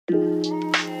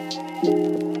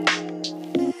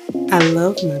I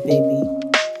love my baby.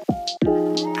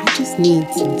 I just need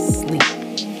some sleep.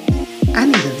 I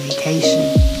need a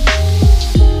vacation.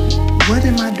 What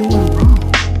am I doing wrong?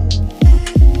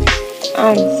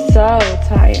 I'm so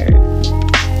tired.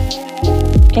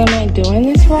 Am I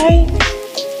doing this right?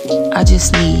 I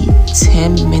just need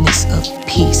 10 minutes of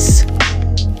peace.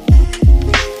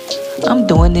 I'm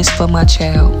doing this for my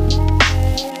child.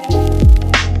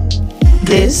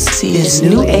 This is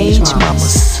New Age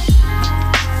Mamas.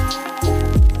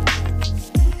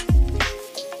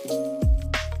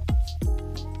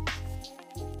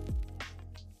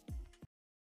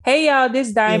 Hey y'all,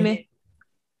 this Diamond.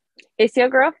 It's your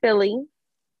girl Philly.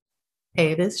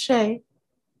 Hey, this Shay.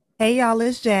 Hey y'all,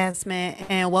 it's Jasmine,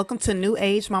 and welcome to New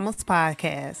Age Mamas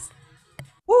Podcast.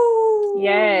 Woo!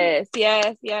 Yes.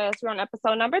 We're on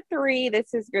episode number 3.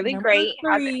 This is really Number great.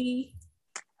 3.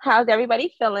 How's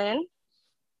everybody feeling?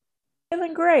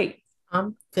 Feeling great.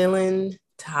 I'm feeling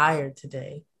tired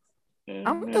today.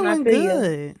 I'm I doing feel you.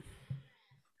 good.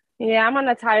 Yeah, I'm on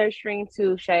a tired string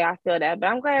too, Shay. I feel that, but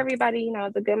I'm glad everybody,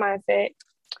 it's a good mindset.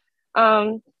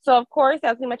 So of course,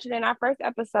 as we mentioned in our first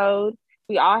episode,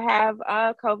 we all have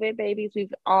COVID babies.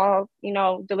 We've all,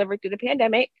 delivered through the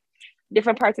pandemic,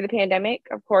 different parts of the pandemic,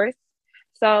 of course.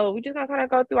 So we're just gonna kind of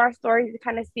go through our stories to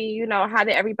kind of see, how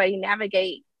did everybody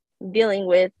navigate dealing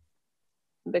with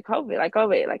the COVID.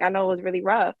 Like I know it was really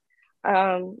rough.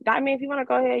 Diamond, if you want to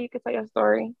go ahead, you can tell your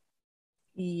story.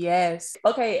 Yes.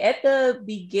 Okay, at the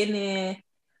beginning,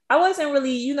 I wasn't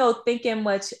really, thinking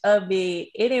much of it.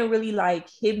 It didn't really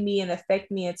hit me and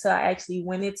affect me until I actually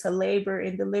went into labor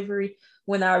and delivery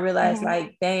when I realized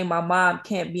dang, my mom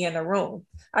can't be in the room.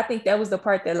 I think that was the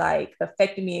part that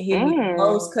affected me and hit me the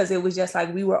most, because it was just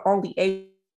we were only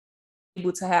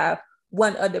able to have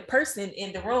one other person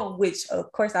in the room, which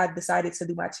of course I decided to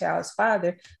do my child's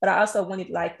father, but I also wanted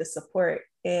the support,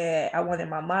 and I wanted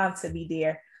my mom to be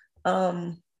there.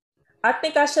 I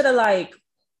think I should have I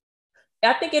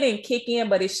think it didn't kick in,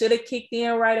 but it should have kicked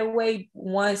in right away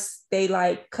once they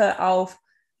cut off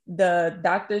the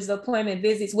doctor's appointment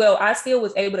visits. Well, I still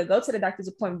was able to go to the doctor's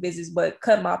appointment visits, but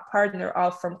cut my partner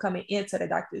off from coming into the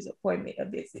doctor's appointment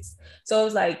visits. So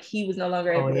it was he was no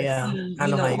longer able to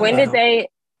see.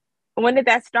 When did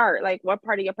that start? What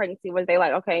part of your pregnancy was they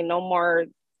okay, no more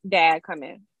dad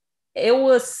coming? It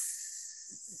was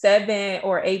 7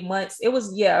 or 8 months. It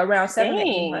was around 7 to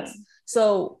 8 months.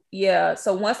 So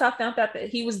once I found out that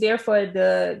he was there for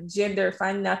the gender,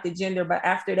 finding out the gender, but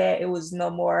after that it was no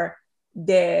more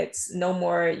dads, no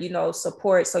more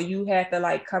support. So you had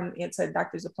to come into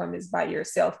doctor's appointments by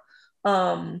yourself,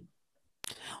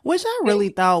 which I really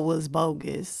thought was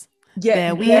bogus. Yeah,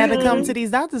 that we had to come to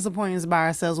these doctor's appointments by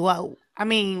ourselves. Well, I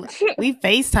mean, we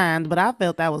FaceTimed, but I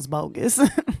felt that was bogus.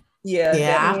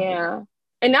 Yeah.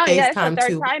 And now that's the third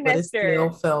too, trimester. But it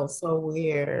still felt so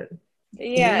weird.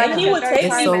 Yeah, he would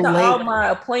take me to late. all my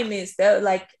appointments.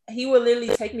 That he would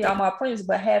literally take me to all my appointments,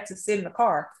 but had to sit in the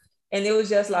car, and it was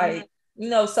just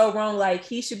so wrong.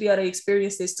 He should be able to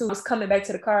experience this too. I was coming back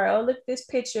to the car. Oh, look at this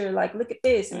picture. Look at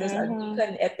this, and it's you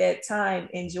couldn't at that time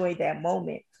enjoy that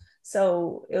moment.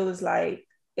 So it was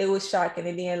it was shocking,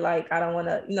 and then I don't want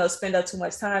to spend up too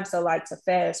much time. So to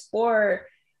fast forward,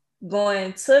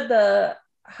 going to the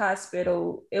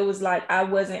hospital, it was I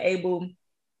wasn't able.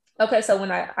 Okay, so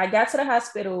when I got to the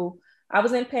hospital, I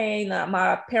was in pain.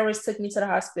 My parents took me to the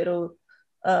hospital.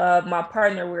 My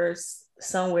partner was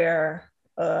somewhere.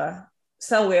 So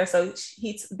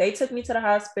they took me to the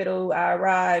hospital. I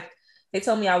arrived. They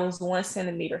told me I was 1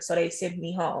 centimeter, so they sent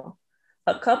me home.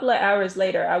 A couple of hours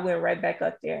later, I went right back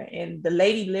up there, and the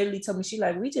lady literally told me, she's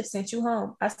we just sent you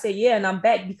home. I said, yeah, and I'm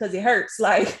back because it hurts.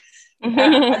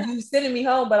 You sending me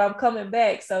home, but I'm coming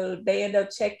back. So they ended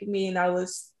up checking me, and I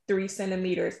was 3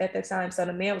 centimeters at the time. So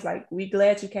the man was we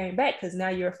glad you came back, because now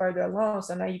you're further along,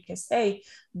 so now you can stay.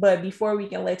 But before we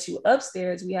can let you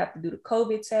upstairs, we have to do the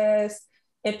COVID test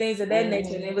and things of that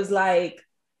nature. And it was I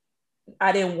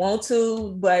didn't want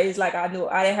to, but it's I knew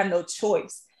I didn't have no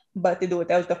choice but to do it.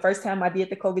 That was the first time I did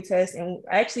the COVID test. And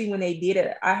actually, when they did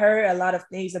it, I heard a lot of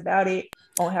things about it,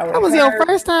 on how that was your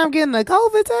first time getting a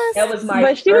COVID test? That was my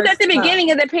But she was at the time.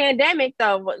 Beginning of the pandemic,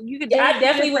 though. I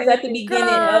definitely was at the beginning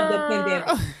of the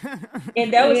pandemic.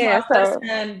 And that was my first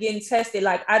time getting tested.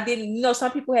 I didn't,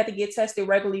 some people had to get tested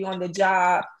regularly on the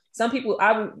job. Some people,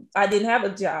 I didn't have a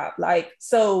job.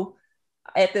 So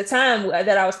at the time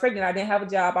that I was pregnant, I didn't have a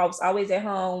job. I was always at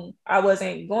home. I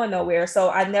wasn't going nowhere. So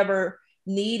I never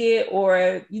needed or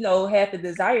had the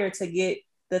desire to get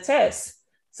the test.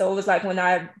 So it was when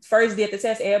I first did the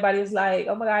test, everybody was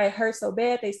oh my God, it hurts so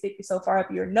bad, they stick it so far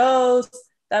up your nose,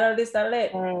 this, that.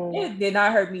 It did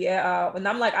not hurt me at all. And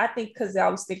I'm like, I think because I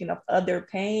was thinking of other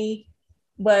pain,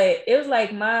 but it was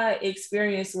like my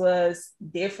experience was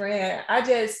different. I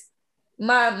just,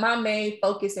 my main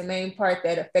focus and main part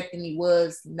that affected me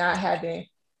was not having,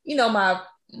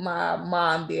 my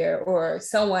mom there or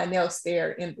someone else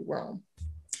there in the room.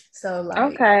 So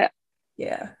like, okay.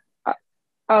 Yeah.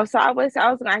 So I was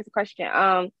gonna ask a question.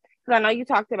 Because I know you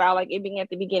talked about like it being at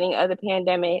the beginning of the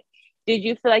pandemic. Did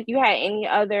you feel like you had any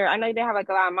other? I know you didn't have like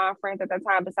a lot of mom friends at that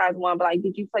time besides one, but like,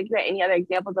 did you feel like you had any other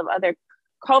examples of other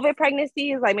COVID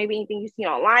pregnancies? Like maybe anything you seen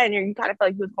online, or you kind of feel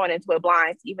like you was going into it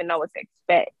blind to even know what to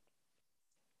expect?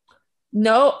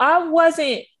 No, I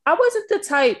wasn't the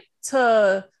type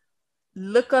to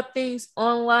look up things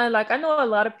online. Like I know a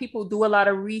lot of people do a lot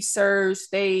of research.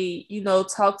 They,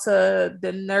 talk to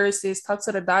the nurses, talk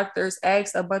to the doctors,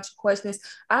 ask a bunch of questions.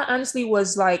 I honestly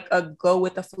was like a go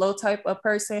with the flow type of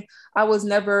person. I was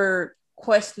never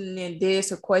questioning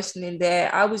this or questioning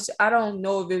that. I don't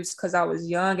know if it was because I was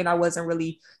young and I wasn't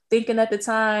really thinking at the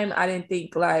time. I didn't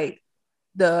think like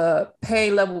the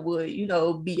pain level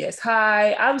would, be as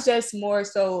high. I was just more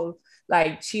so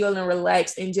like chill and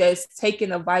relax and just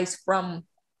taking advice from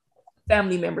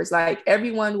family members. Like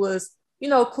everyone was,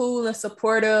 cool and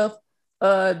supportive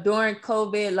during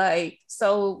COVID. Like,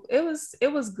 so it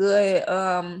was good.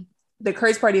 The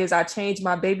crazy part is I changed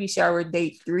my baby shower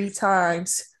date 3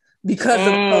 times because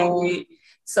of COVID.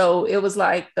 So it was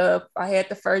like I had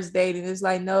the first date and it's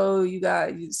like, no,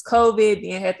 it's COVID.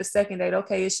 Then I had the second date.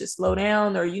 Okay, it should slow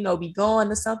down or, be going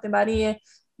to something by then.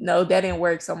 No, that didn't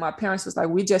work. So my parents was like,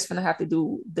 we're just gonna have to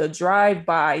do the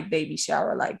drive-by baby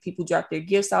shower. Like people drop their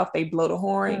gifts off, they blow the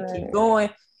horn, keep going.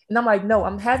 And I'm like, no,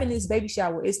 I'm having this baby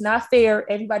shower. It's not fair.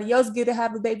 Everybody else get to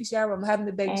have a baby shower. I'm having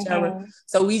the baby shower.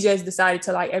 So we just decided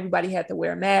to like, everybody had to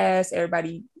wear masks.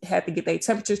 Everybody had to get their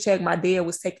temperature checked. My dad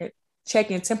was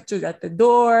checking temperatures at the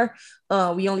door.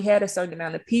 We only had a certain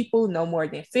amount of people, no more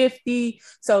than 50.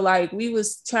 So like we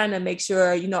was trying to make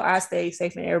sure, I stayed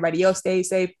safe and everybody else stayed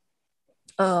safe.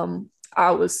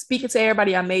 I was speaking to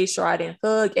everybody. I made sure I didn't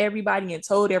hug everybody and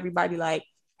told everybody like,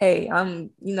 hey,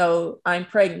 I'm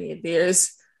pregnant.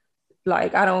 There's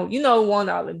like, I don't, want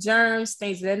all the germs,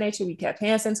 things of that nature. We kept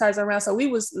hand sanitizer around. So we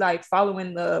was like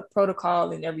following the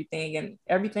protocol and everything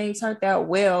turned out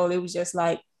well. It was just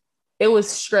like, it was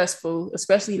stressful,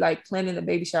 especially like planning the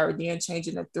baby shower, then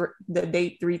changing the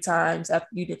date 3 times after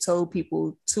you told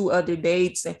people 2 other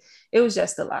dates. And it was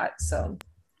just a lot. So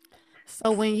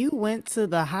when you went to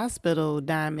the hospital,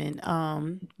 Diamond,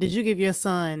 did you give your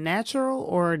son natural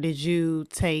or did you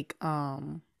take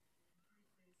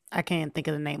I can't think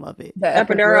of the name of it. The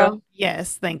epidural?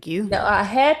 Yes, thank you. No, I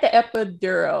had the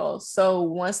epidural. So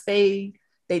once they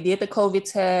did the COVID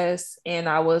test and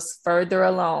I was further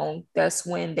along, that's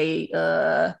when they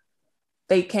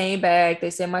came back. They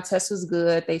said my test was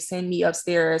good. They sent me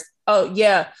upstairs. Oh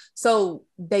yeah. So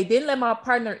they didn't let my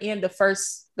partner in the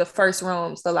first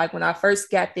room. So like when I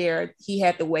first got there, he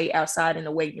had to wait outside in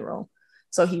the waiting room.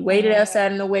 So he waited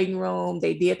outside in the waiting room.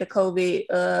 They did the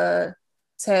COVID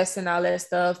test and all that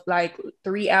stuff. Like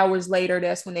 3 hours later,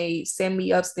 that's when they sent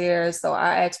me upstairs. So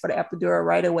I asked for the epidural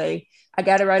right away. I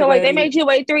got it right away. So they made you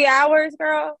wait 3 hours,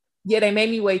 girl? Yeah, they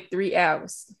made me wait 3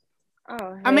 hours.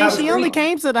 Oh, I mean, she only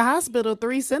came to the hospital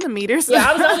 3 centimeters. Yeah,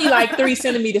 I was only like 3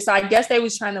 centimeters. So I guess they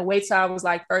was trying to wait till I was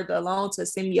like further along to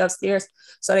send me upstairs.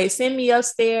 So they sent me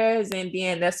upstairs and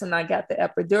then that's when I got the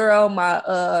epidural.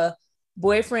 My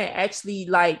boyfriend actually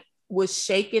like was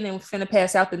shaking and finna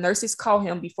pass out. The nurses called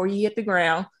him before he hit the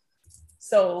ground.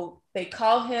 So they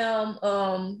called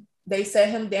him, they set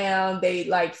him down, they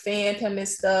like fanned him and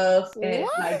stuff and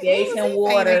like gave him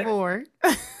water.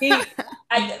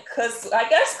 I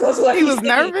guess because he was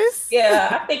nervous.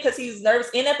 Yeah, I think because he was nervous.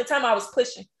 And at the time I was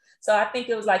pushing. So I think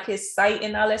it was like his sight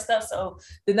and all that stuff. So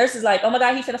the nurse is like, oh my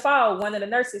God, he's finna fall. One of the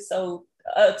nurses. So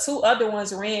 2 other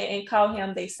ones ran and called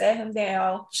him. They sat him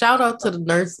down. Shout out to the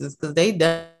nurses because they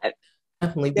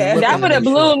definitely that would have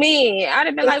blew me. I'd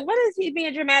have been like, what is he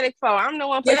being dramatic for? I'm the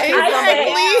one pushing. I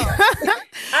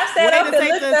sat up and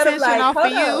looked at him like,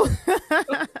 hold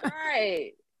on.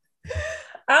 Right.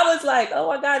 I was like, oh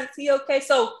my God, is he okay?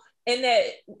 So, and that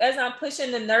as I'm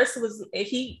pushing, the nurse was,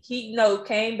 he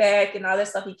came back and all that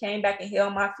stuff. He came back and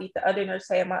held my feet. The other nurse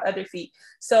had my other feet.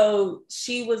 So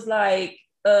she was like,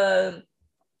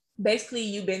 basically,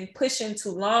 you've been pushing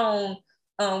too long.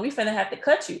 We finna have to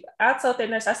cut you. I told that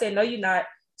nurse, I said, no, you're not.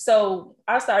 So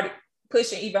I started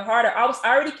pushing even harder. I was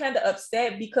already kind of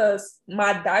upset because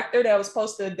my doctor that was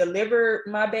supposed to deliver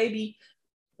my baby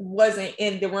wasn't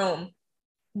in the room.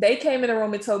 They came in the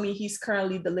room and told me he's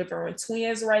currently delivering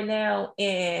twins right now.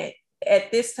 And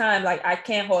at this time, like I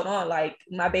can't hold on, like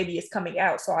my baby is coming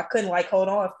out. So I couldn't like hold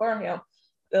on for him.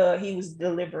 He was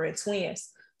delivering twins.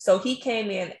 So he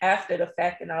came in after the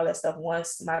fact and all that stuff.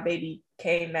 Once my baby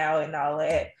came out and all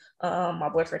that, my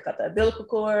boyfriend cut the umbilical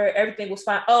cord, everything was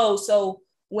fine. Oh, so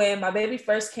when my baby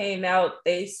first came out,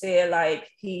 they said like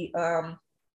he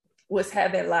was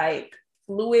having like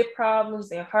fluid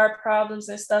problems and heart problems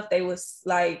and stuff. They was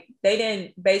like, they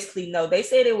didn't basically know. They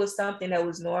said it was something that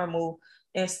was normal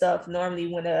and stuff. Normally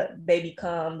when a baby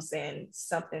comes and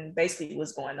something basically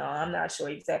was going on, I'm not sure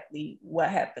exactly what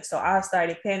happened. So I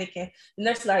started panicking. And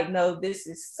that's like, no, this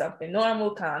is something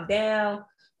normal, calm down,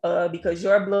 because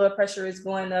your blood pressure is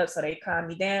going up. So they calmed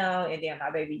me down, and then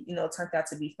my baby, you know, turned out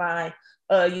to be fine.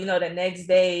 You know, the next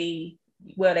day,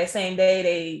 well, that same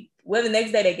day, the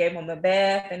next day they gave him a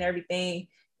bath and everything.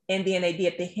 And then they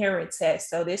did the hearing test.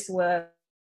 So this was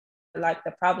like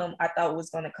the problem I thought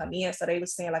was going to come in. So they were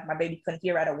saying like my baby couldn't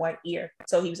hear out of one ear.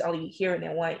 So he was only hearing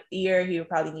in one ear. He would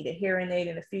probably need a hearing aid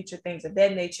in the future, things of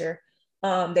that nature.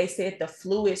 They said the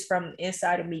fluids from the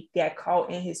inside of me got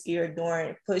caught in his ear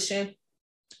during pushing.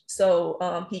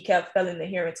 So he kept failing the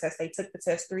hearing test. They took the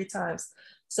test 3 times.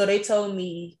 So they told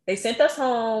me, they sent us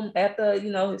home after,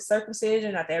 you know, his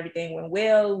circumcision, after everything went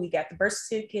well. We got the birth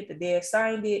certificate, the dad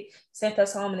signed it, sent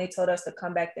us home, and they told us to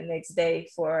come back the next day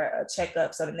for a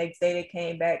checkup. So the next day they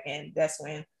came back, and that's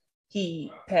when he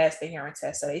passed the hearing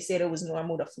test. So they said it was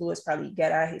normal. The fluids probably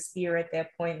got out of his ear at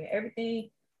that point, and everything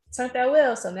turned out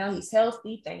well. So now he's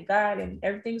healthy, thank God, and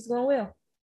everything's going well.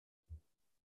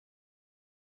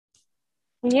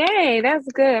 Yay, that's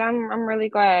good. I'm really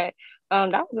glad.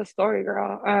 That was a story,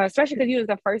 girl. Especially because you was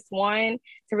the first one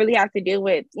to really have to deal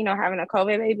with, you know, having a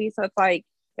COVID baby. So it's like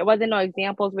there wasn't no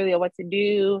examples really of what to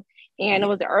do, and it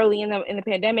was early in the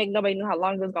pandemic. Nobody knew how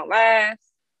long it was gonna last.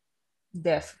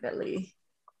 Definitely.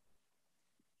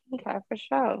 Okay, for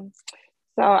sure.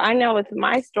 So I know with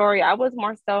my story, I was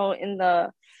more so in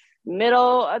the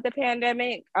middle of the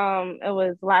pandemic. It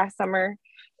was last summer.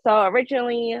 So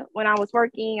originally, when I was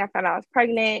working, I found out I was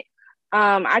pregnant.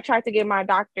 I tried to get my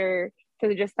doctor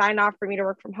to just sign off for me to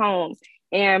work from home,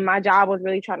 and my job was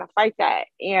really trying to fight that.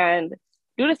 And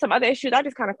due to some other issues, I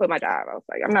just kind of quit my job. I was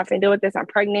like, I'm not gonna deal with this. I'm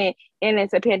pregnant, and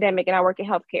it's a pandemic, and I work in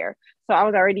healthcare, so I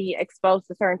was already exposed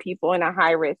to certain people in a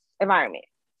high risk environment.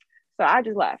 So I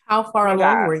just left. How far my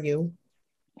along job. were you?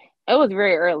 It was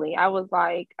very early. I was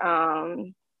like,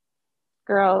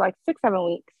 girl, like 6-7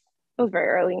 weeks. It was very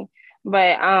early.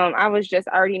 But I was just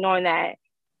already knowing that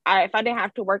if I didn't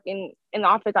have to work in the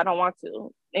office, I don't want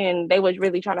to. And they was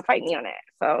really trying to fight me on that.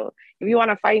 So if you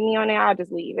want to fight me on that, I'll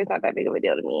just leave. It's not that big of a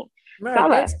deal to me. Right, so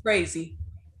that's crazy.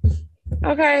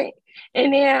 Okay.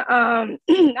 And then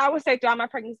I would say throughout my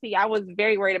pregnancy, I was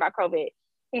very worried about COVID.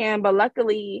 But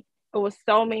luckily, it was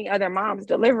so many other moms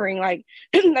delivering. Like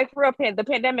for real, the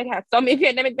pandemic had so many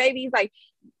pandemic babies. Like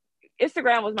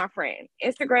Instagram was my friend.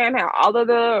 Instagram had all of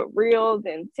the reels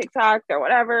and TikToks or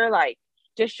whatever, like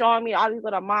just showing me all these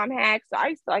little mom hacks. So I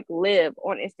used to like live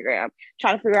on Instagram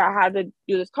trying to figure out how to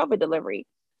do this COVID delivery.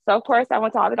 So of course I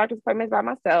went to all the doctor's appointments by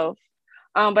myself.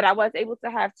 But I was able to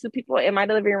have 2 people in my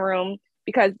delivery room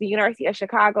because the University of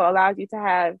Chicago allows you to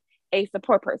have a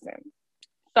support person.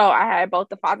 So I had both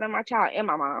the father of my child and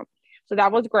my mom. So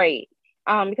that was great.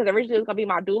 Because originally it was gonna be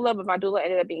my doula, but my doula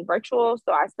ended up being virtual.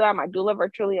 So I still have my doula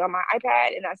virtually on my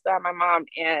iPad, and I still have my mom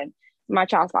and my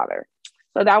child's father.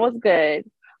 So that was good.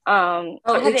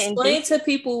 Explain to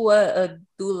people what a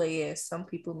doula is. Some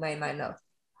people might not know.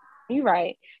 You're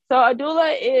right. So a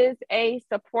doula is a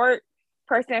support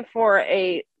person for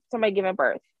somebody giving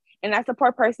birth, and that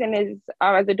support person is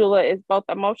as a doula is both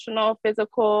emotional,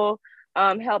 physical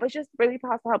help. It's just really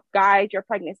supposed to help guide your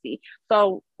pregnancy.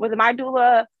 So with my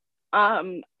doula,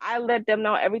 I let them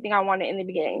know everything I wanted in the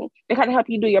beginning. They kind of help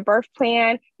you do your birth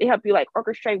plan. They help you like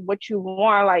orchestrate what you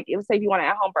want. Like it would say if you want an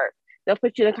at-home birth, they'll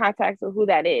put you in contact with who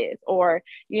that is. Or,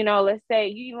 you know, let's say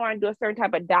you want to do a certain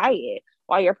type of diet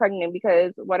while you're pregnant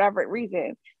because whatever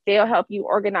reason, they'll help you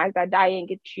organize that diet and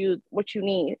get you what you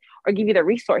need or give you the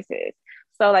resources.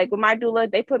 So like with my doula,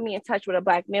 they put me in touch with a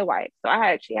Black midwife. So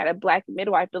I actually had a Black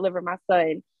midwife deliver my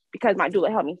son because my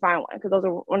doula helped me find one, because those are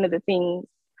one of the things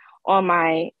on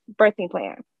my birthing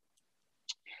plan.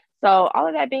 So all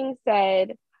of that being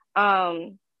said,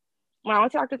 when I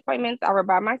went to doctor's appointments, I were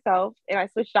by myself, and I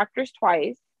switched doctors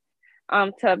twice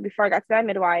before I got to that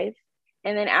midwife.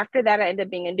 And then after that, I ended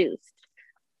up being induced.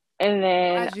 And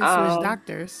then why'd you switch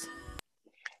doctors?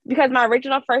 Because my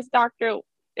original first doctor,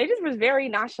 they just was very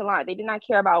nonchalant. They did not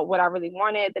care about what I really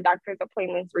wanted. The doctor's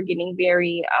appointments were getting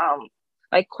very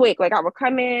like quick. Like I would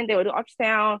come in, they would do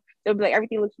ultrasound, they would be like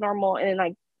everything looks normal, and then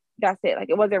like that's it. Like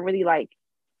it wasn't really like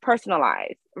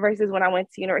personalized versus when I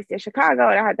went to University of Chicago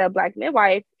and I had that Black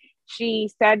midwife. She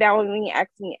sat down with me,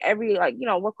 asked me every, like,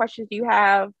 what questions do you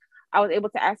have? I was able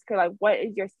to ask her, like, what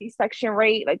is your C-section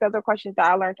rate? Like, those are questions that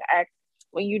I learned to ask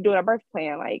when you're doing a birth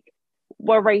plan. Like,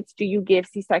 what rates do you give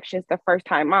C-sections to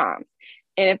first-time moms?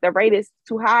 And if the rate is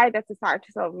too high, that's a sign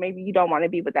to, so maybe you don't want to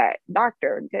be with that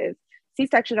doctor, because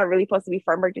C-sections are really supposed to be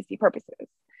for emergency purposes.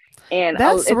 And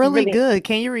that's really good.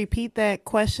 Can you repeat that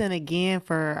question again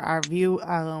for our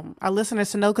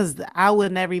listeners to know? Because I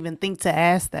would never even think to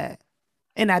ask that,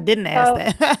 and I didn't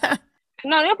ask that.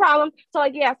 No problem. So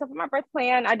so for my birth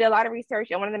plan, I did a lot of research,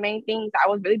 and one of the main things I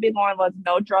was really big on was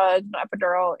no drugs, no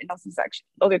epidural, and no C-section.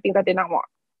 Those are things I did not want.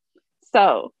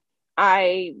 So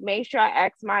I made sure I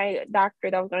asked my doctor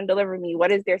that was going to deliver me,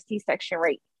 what is their C-section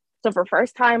rate? So for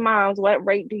first-time moms, what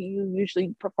rate do you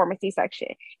usually perform a C-section?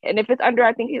 And if it's under,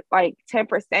 I think it's like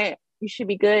 10%, you should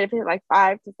be good. If it's like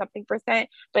 5 to something percent,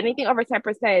 but anything over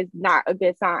 10% is not a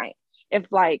good sign. If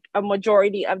like a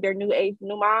majority of their new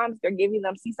moms, they're giving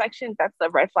them C-sections, that's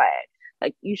a red flag.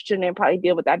 Like, you shouldn't probably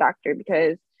deal with that doctor,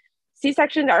 because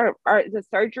C-sections are the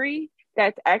surgery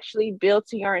that's actually billed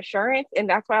to your insurance. And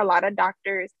that's why a lot of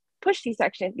doctors push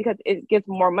C-sections, because it gives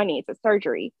more money. It's a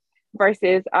surgery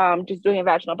versus just doing a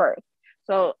vaginal birth.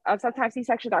 So sometimes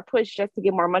C-sections are pushed just to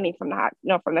get more money from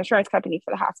from the insurance company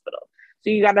for the hospital. So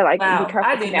you gotta be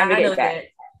careful to navigate that.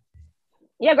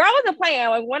 Yeah, girl, I wasn't playing.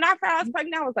 Like, when I found I was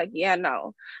pregnant, I was like, yeah,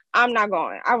 no, I'm not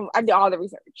going. I did all the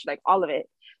research, like all of it.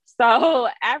 So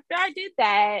after I did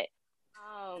that,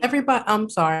 everybody, I'm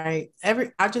sorry.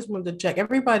 I just wanted to check.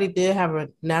 Everybody did have a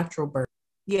natural birth.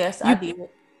 Yes, I did.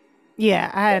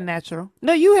 Yeah, I had natural.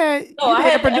 No, you had. No, I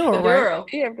had epidural, right?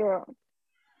 Yeah, epidural.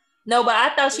 No, but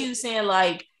I thought she was saying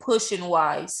like pushing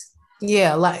wise.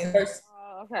 Yeah, like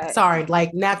okay. Sorry,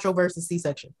 like natural versus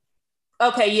C-section.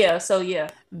 Okay, yeah. So yeah,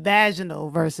 vaginal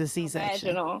versus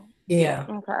C-section. Vaginal. Yeah.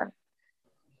 Okay.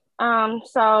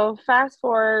 So fast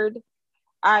forward,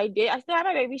 I still had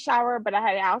my baby shower, but I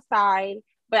had it outside.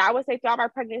 But I would say throughout my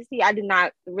pregnancy, I did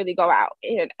not really go out.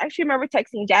 And I actually remember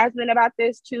texting Jasmine about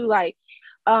this too, like,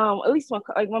 at least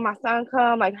when my son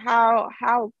come, like, how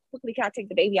quickly can I take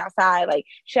the baby outside? Like,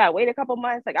 should I wait a couple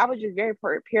months? Like, I was just very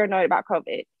paranoid about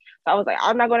COVID. So I was like,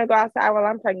 I'm not going to go outside while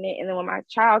I'm pregnant. And then when my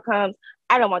child comes,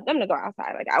 I don't want them to go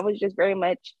outside. Like, I was just very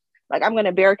much like, I'm going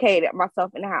to barricade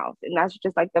myself in the house. And that's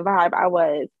just like the vibe I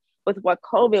was with what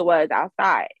COVID was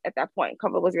outside at that point.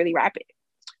 COVID was really rapid.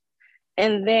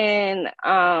 And then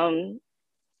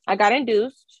I got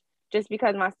induced just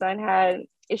because my son had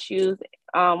issues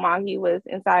while he was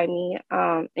inside me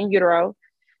in utero.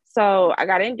 So I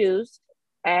got induced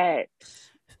at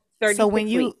 36 So when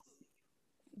weeks.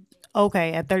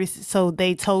 Okay, at 30, so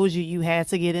they told you had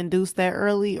to get induced that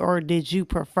early, or did you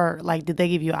prefer, like, did they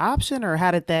give you an option, or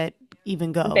how did that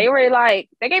even go? They were like,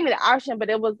 they gave me the option, but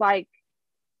it was like,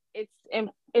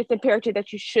 it's imperative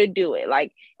that you should do it.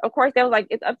 Like, of course, they was like,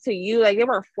 it's up to you. Like, they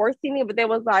weren't forcing me, but they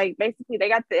was like, basically, they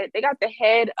got the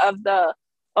head of the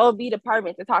OB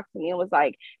department to talk to me. It was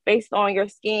like, based on your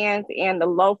scans and the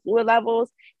low fluid levels,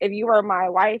 if you were my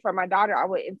wife or my daughter, I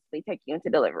would instantly take you into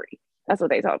delivery. That's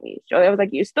what they told me. So it was like,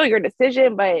 it's still your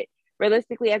decision, but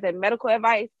realistically, as a medical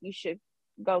advice, you should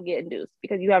go get induced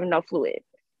because you have no fluid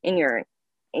in your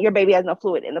baby has no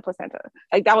fluid in the placenta.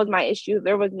 Like, that was my issue.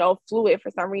 There was no fluid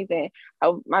for some reason.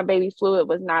 My baby's fluid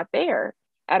was not there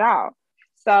at all.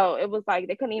 So it was like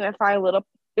they couldn't even find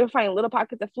they were finding little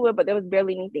pockets of fluid, but there was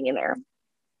barely anything in there.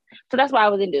 So that's why I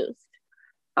was induced.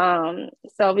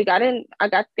 So I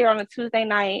got there on a Tuesday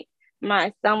night.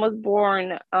 My son was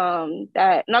born I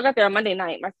got there on Monday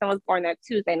night. My son was born that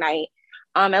Tuesday night.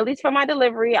 At least for my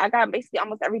delivery, I got basically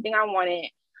almost everything I wanted.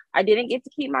 I didn't get to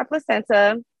keep my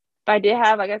placenta, but I did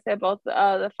have, like I said, both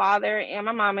the father and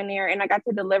my mom in there, and I got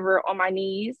to deliver on my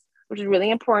knees, which is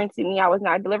really important to me. I was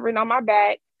not delivering on my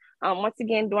back. Once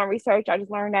again, doing research, I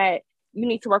just learned that you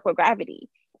need to work with gravity.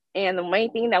 And the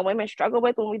main thing that women struggle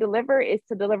with when we deliver is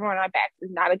to deliver on our backs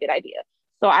is not a good idea.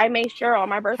 So I made sure on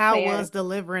my birth plan. How was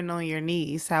delivering on your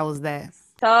knees? How was that?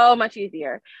 So much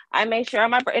easier. I made sure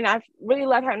on my birth, and I really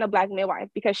love having a Black midwife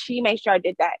because she made sure I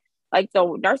did that. Like,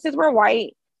 the nurses were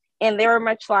white, and they were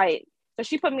much like, so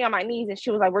she put me on my knees, and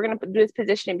she was like, we're going to do this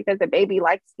position because the baby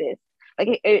likes this.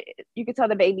 Like, you can tell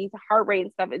the baby's heart rate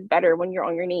and stuff is better when you're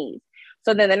on your knees.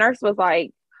 So then the nurse was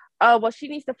like, oh, well, she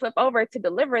needs to flip over to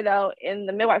deliver, though. And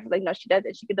the midwife was like, no, she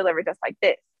doesn't. She could deliver just like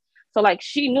this. So, like,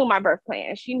 she knew my birth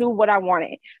plan. She knew what I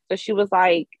wanted. So she was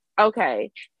like,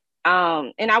 okay.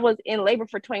 And I was in labor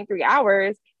for 23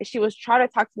 hours, and she was trying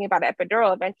to talk to me about an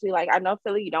epidural. Eventually, like, I know,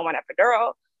 Philly, you don't want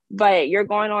epidural, but you're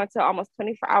going on to almost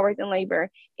 24 hours in labor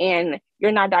and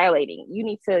you're not dilating. You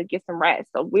need to get some rest.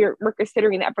 So we're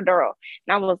considering the epidural.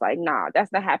 And I was like, nah,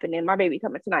 that's not happening. My baby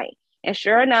coming tonight. And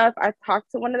sure enough, I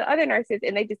talked to one of the other nurses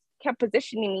and they just kept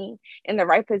positioning me in the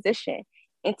right position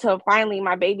until finally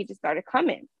my baby just started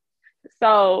coming.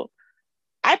 So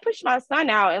I pushed my son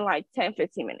out in like 10,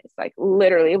 15 minutes. Like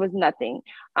literally, it was nothing.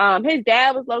 His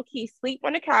dad was low-key asleep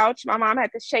on the couch. My mom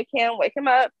had to shake him, wake him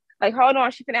up. Like, hold on,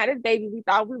 she finna have this baby. We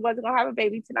thought we wasn't gonna have a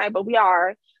baby tonight, but we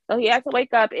are. So he had to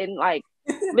wake up and like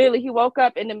literally he woke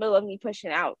up in the middle of me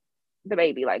pushing out the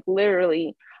baby. Like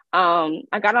literally.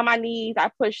 I got on my knees,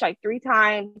 I pushed like 3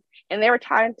 times, and they were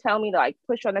trying to tell me to like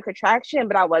push on the contraction,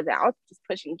 but I wasn't. I was just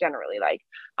pushing generally. Like,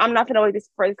 I'm not gonna wait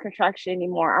for this contraction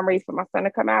anymore. I'm ready for my son to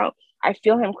come out. I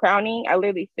feel him crowning. I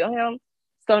literally feel him.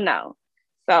 So no.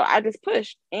 So I just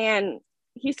pushed and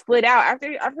he split out.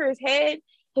 After his head,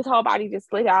 his whole body just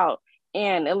split out.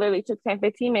 And it literally took 10,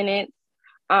 15 minutes.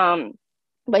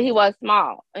 But he was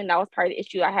small. And that was part of the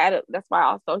issue I had. That's why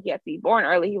also he had to be born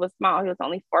early. He was small. He was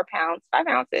only 4 pounds, 5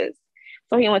 ounces.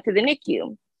 So he went to the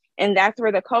NICU. And that's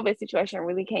where the COVID situation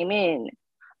really came in.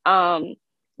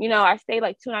 I stayed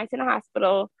like 2 nights in the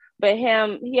hospital, but he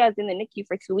was in the NICU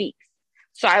for 2 weeks.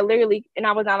 So I was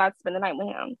not allowed to spend the night with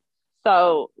him.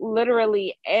 So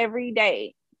literally every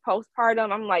day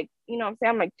postpartum, I'm like,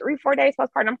 I'm like 3-4 days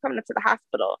postpartum, I'm coming up to the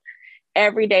hospital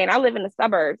every day. And I live in the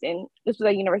suburbs, and this was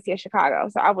at University of Chicago.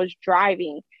 So I was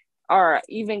driving or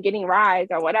even getting rides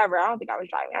or whatever. I don't think I was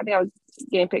driving. I think I was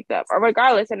getting picked up or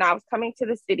regardless. And I was coming to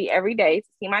the city every day to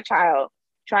see my child,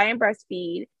 try and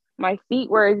breastfeed. My feet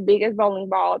were as big as bowling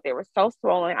balls. They were so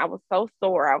swollen. I was so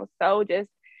sore. I was so just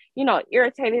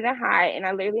irritated and high. And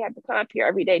I literally had to come up here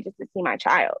every day just to see my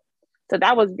child. So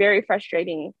that was very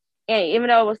frustrating. And even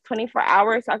though it was 24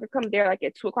 hours, so I could come there like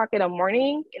at 2:00 in the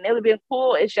morning and it would be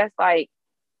cool. It's just like,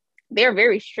 they're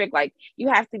very strict. Like, you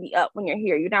have to be up when you're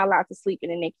here. You're not allowed to sleep in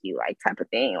the NICU, like type of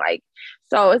thing. Like,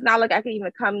 so it's not like I could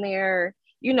even come there,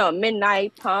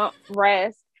 midnight, pump,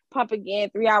 rest, pump again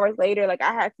 3 hours later. Like,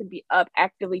 I had to be up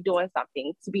actively doing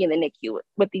something to be in the NICU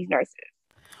with these nurses.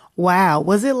 Wow.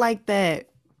 Was it like that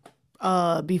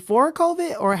before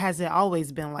COVID, or has it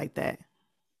always been like that?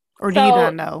 Or do you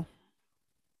not know?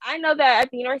 I know that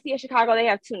at the University of Chicago, they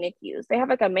have 2 NICUs. They have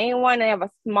like a main one and they have a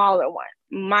smaller one.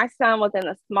 My son was in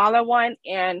the smaller one.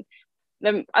 And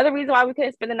the other reason why we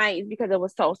couldn't spend the night is because it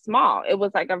was so small. It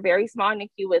was like a very small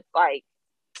NICU with like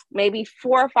maybe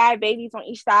 4 or 5 babies on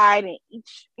each side. And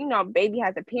each, baby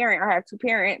has a parent or have 2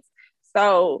 parents.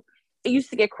 So it used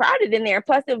to get crowded in there.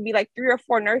 Plus it would be like 3 or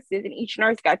 4 nurses and each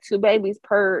nurse got 2 babies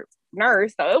per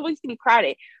nurse. So it used to be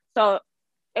crowded. So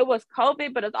it was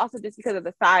COVID, but it's also just because of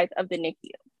the size of the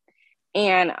NICU.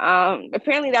 And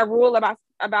apparently that rule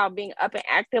about being up and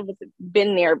active has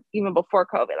been there even before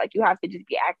COVID. Like, you have to just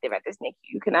be active at this NICU.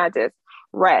 You cannot just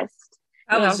rest.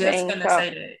 I was just going to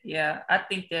say that. Yeah, I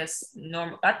think that's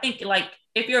normal. I think, like,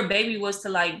 if your baby was to,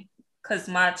 like, because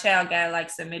my child got, like,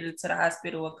 submitted to the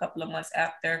hospital a couple of months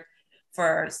after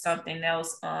for something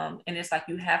else. And it's like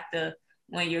you have to,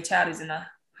 when your child is in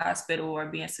a hospital or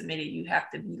being submitted, you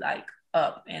have to be, like,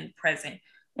 up and present.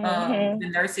 The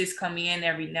nurses come in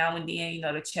every now and then,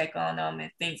 to check on them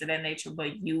and things of that nature.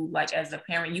 But you, like, as a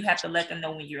parent, you have to let them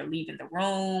know when you're leaving the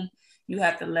room. You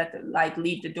have to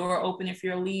leave the door open if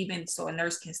you're leaving, so a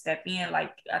nurse can step in.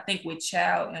 Like, I think with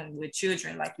child and with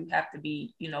children, like, you have to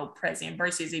be, present,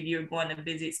 versus if you're going to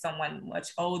visit someone much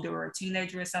older or a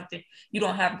teenager or something, you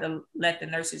don't have to let the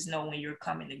nurses know when you're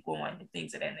coming and going and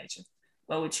things of that nature.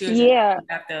 But with children, you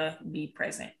have to be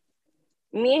present.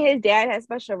 Me and his dad had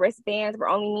special wristbands where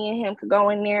only me and him could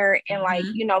go in there, and like,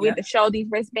 we had to show these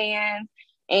wristbands.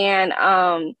 And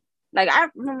like, I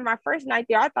remember my first night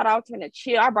there, I thought I was gonna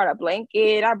chill. I brought a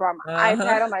blanket, I brought my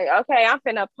iPad. I'm like, okay, I'm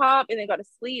finna pump and then go to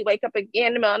sleep, wake up again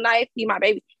in the middle of the night, feed my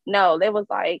baby. No, they was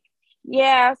like,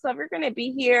 yeah, so if you're gonna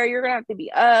be here, you're gonna have to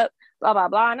be up, blah blah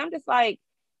blah. And I'm just like,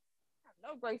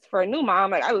 no grace for a new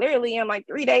mom. Like, I literally am like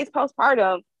 3 days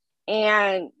postpartum,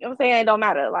 and I'm saying, it don't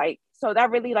matter. Like, so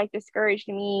that really like discouraged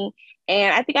me.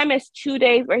 And I think I missed 2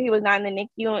 days where he was not in the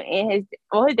NICU, and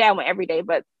his dad went every day,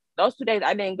 but those 2 days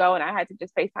I didn't go, and I had to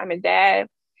just FaceTime his dad.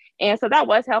 And so that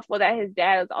was helpful that his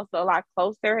dad was also a lot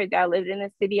closer. His dad lived in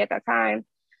the city at that time.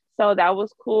 So that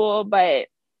was cool, but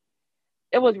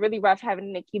it was really rough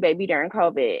having a NICU baby during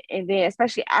COVID. And then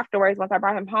especially afterwards, once I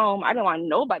brought him home, I didn't want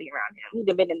nobody around him.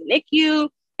 He'd been in the NICU,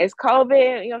 it's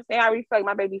COVID, what I'm saying? I already feel like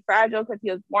my baby fragile because he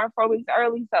was born 4 weeks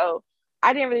early. So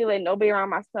I didn't really let nobody around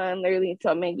my son literally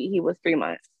until maybe he was 3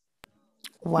 months.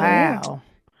 Wow.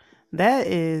 That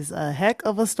is a heck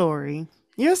of a story.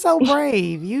 You're so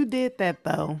brave. You did that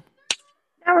though.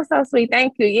 That was so sweet.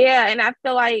 Thank you. Yeah, and I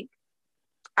feel like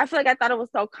I thought it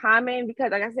was so common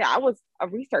because, like I said, I was a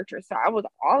researcher, so I was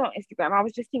all on Instagram. I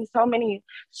was just seeing so many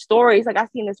stories. Like I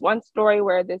seen this one story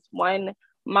where this one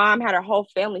mom had her whole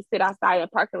family sit outside in the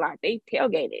parking lot. They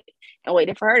tailgated and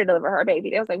waited for her to deliver her baby.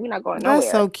 They was like, "We're not going nowhere."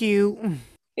 That's so cute.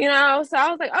 You know, so I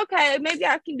was like, okay, maybe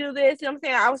I can do this. You know what I'm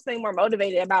saying? I was feeling more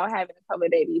motivated about having a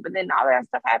COVID baby, but then all that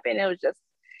stuff happened. It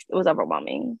was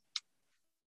overwhelming.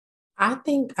 I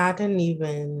think I didn't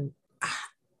even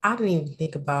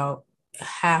think about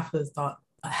half of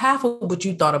what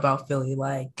you thought about Philly.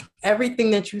 Like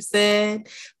everything that you said,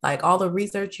 like all the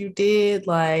research you did,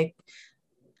 like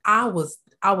I was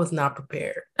not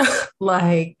prepared.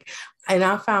 Like, and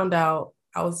I found out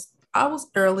I was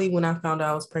early when I found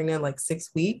out I was pregnant, like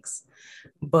 6 weeks,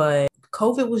 but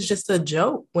COVID was just a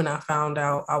joke when I found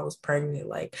out I was pregnant.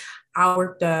 Like I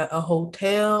worked at a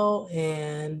hotel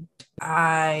and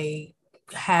I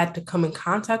had to come in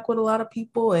contact with a lot of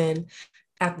people. And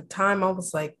at the time I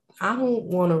was like, I don't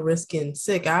want to risk getting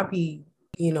sick. I'll be,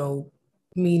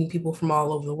 meeting people from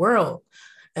all over the world.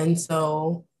 And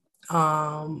so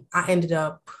I ended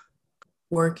up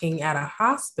working at a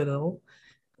hospital,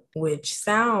 which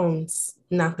sounds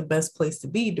not the best place to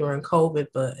be during COVID,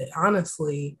 but it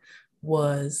honestly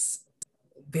was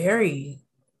a very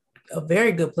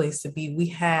good place to be. We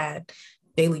had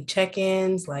daily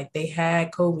check-ins, like they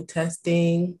had COVID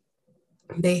testing,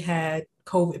 they had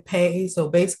COVID pay. So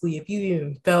basically, if you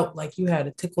even felt like you had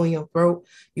a tickle in your throat,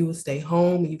 you would stay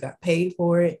home and you got paid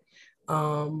for it.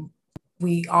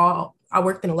 I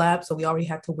worked in a lab, so we already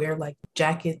had to wear like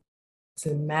jackets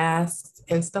and masks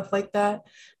and stuff like that.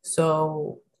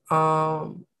 So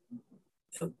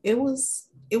it was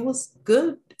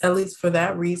good, at least for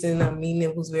that reason. I mean,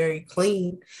 it was very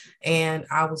clean, and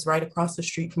I was right across the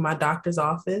street from my doctor's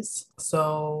office.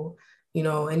 So,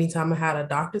 anytime I had a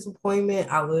doctor's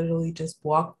appointment, I literally just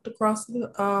walked across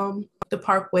the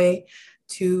parkway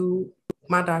to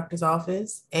my doctor's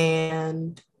office,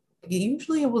 and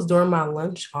usually it was during my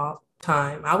lunch off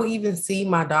time. I would even see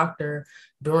my doctor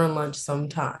during lunch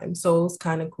sometimes. So it was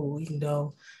kind of cool, even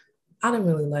though I didn't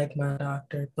really like my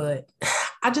doctor, but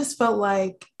I just felt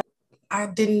like I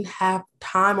didn't have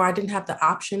time, or I didn't have the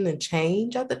option to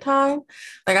change at the time.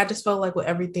 Like I just felt like with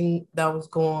everything that was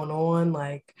going on,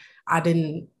 like I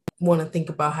didn't want to think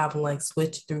about having like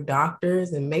switched through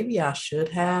doctors, and maybe I should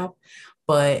have,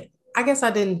 but I guess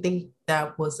I didn't think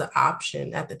that was an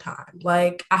option at the time.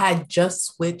 Like I had just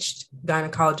switched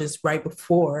gynecologists right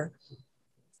before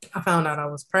I found out I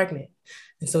was pregnant.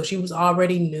 And so she was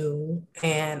already new,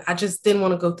 and I just didn't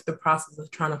want to go through the process of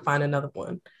trying to find another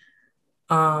one.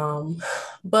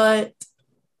 But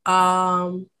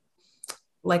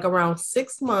like around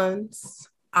 6 months,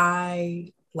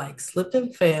 I like slipped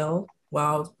and fell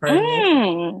while I was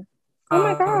pregnant. Oh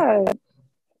my God.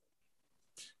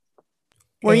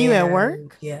 Were you at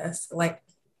work? Yes. Like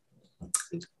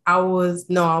I was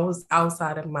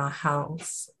outside of my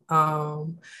house.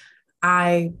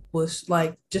 I was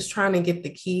like just trying to get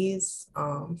the keys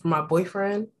from my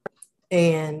boyfriend,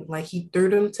 and like he threw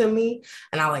them to me,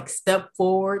 and I like stepped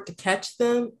forward to catch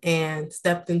them and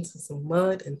stepped into some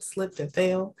mud and slipped and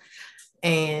fell,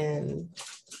 and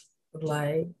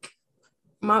like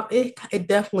it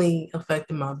definitely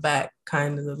affected my back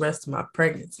kind of the rest of my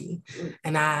pregnancy.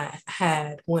 And I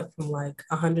had went from like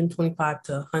 125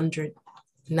 to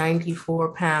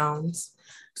 194 pounds.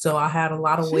 So I had a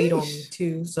lot of weight on me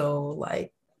too. So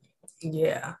like,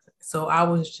 yeah. So I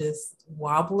was just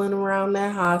wobbling around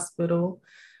that hospital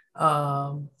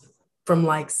from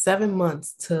like 7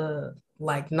 months to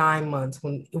like 9 months,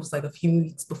 when it was like a few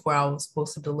weeks before I was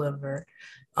supposed to deliver.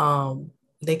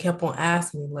 They kept on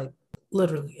asking me like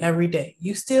literally every day,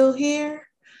 "You still here?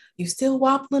 You still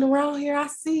wobbling around here? I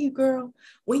see you, girl.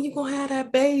 When you gonna have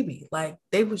that baby?" Like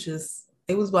it was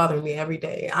bothering me every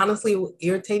day. Honestly, it would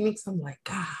irritate me because I'm like,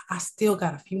 God, I still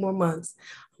got a few more months.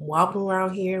 I'm wobbling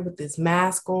around here with this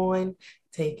mask on,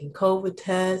 taking COVID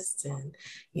tests, and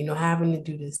having to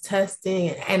do this testing.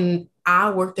 And I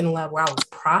worked in a lab where I was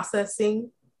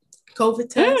processing COVID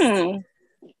tests.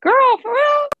 Girl, for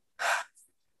real?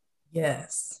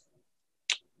 Yes.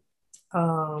 So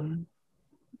I mean,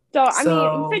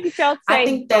 you said you felt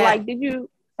safe, but like,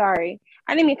 sorry,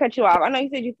 I didn't mean to cut you off. I know you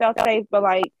said you felt safe, but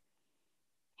like,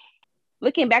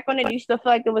 looking back on it, do you still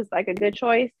feel like it was like a good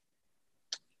choice?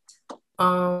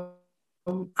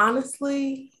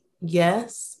 Honestly,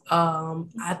 yes.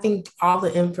 I think all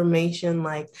the information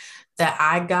like that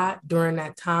I got during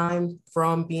that time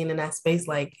from being in that space,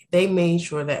 like they made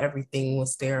sure that everything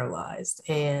was sterilized.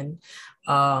 And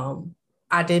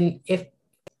I didn't, if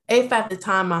at the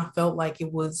time I felt like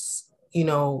it was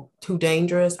too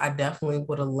dangerous, I definitely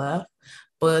would have left.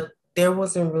 But there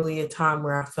wasn't really a time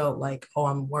where I felt like, oh,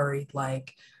 I'm worried.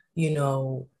 Like, it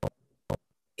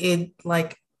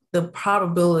like the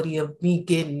probability of me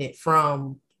getting it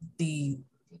from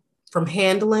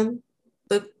handling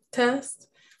the test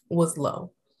was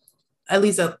low. At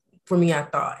least for me, I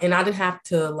thought. And I didn't have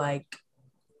to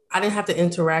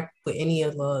interact with any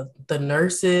of the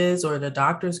nurses or the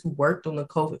doctors who worked on the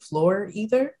COVID floor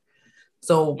either.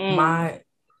 So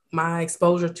my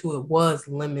exposure to it was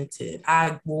limited.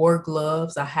 I wore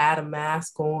gloves. I had a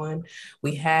mask on.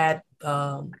 We had,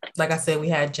 like I said, we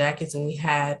had jackets and we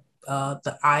had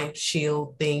the eye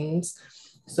shield things.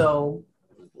 So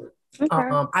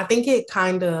I think it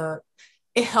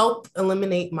helped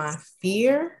eliminate my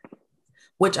fear,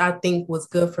 which I think was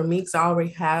good for me because I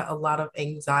already had a lot of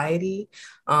anxiety.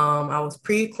 I was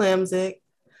preeclamptic.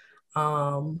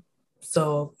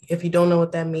 So if you don't know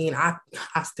what that means, I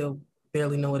still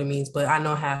barely know what it means, but I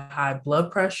know I have high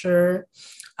blood pressure.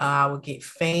 I would get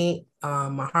faint.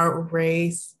 My heart would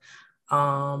race.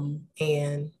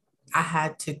 And I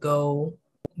had to go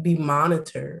be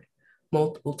monitored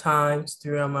multiple times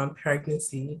throughout my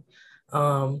pregnancy.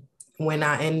 When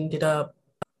I ended up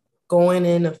going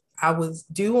in, I was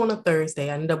due on a Thursday.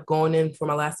 I ended up going in for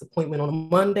my last appointment on a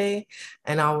Monday,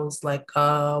 and I was like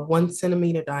 1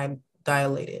 centimeter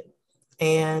dilated.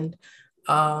 And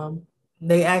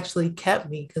they actually kept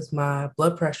me because my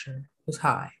blood pressure was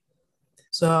high.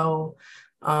 So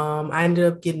I ended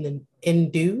up getting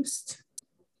induced,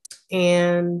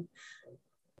 and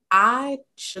I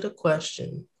should have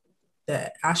questioned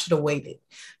that. I should have waited.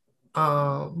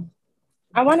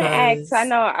 I want to ask, I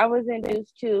know I was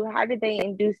induced too. How did they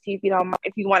induce you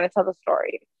if you want to tell the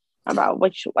story about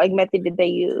which method did they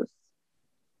use?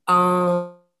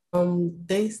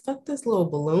 They stuck this little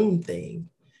balloon thing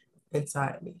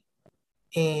inside me.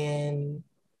 And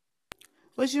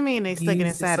what you mean they stuck it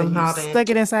inside of you? Stuck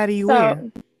it inside of you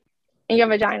where? In your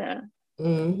vagina.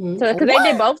 Mm-hmm. So because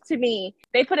they did both to me.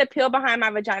 They put a pill behind my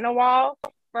vagina wall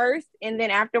first, and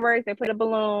then afterwards they put a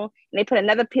balloon, and they put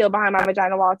another pill behind my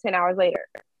vagina wall 10 hours later.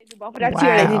 They did both of that too,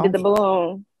 or they did the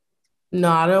balloon?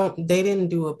 No, they didn't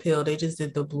do a pill. They just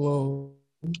did the balloon.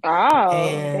 Oh,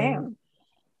 and damn.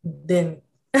 Then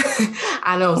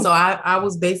I know. So I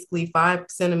was basically 5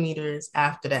 centimeters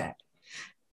after that.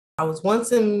 I was 1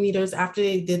 centimeter after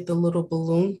they did the little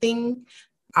balloon thing.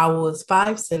 I was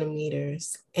 5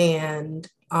 centimeters, and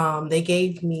they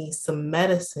gave me some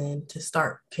medicine to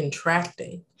start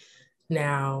contracting.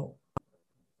 Now,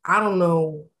 I don't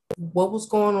know what was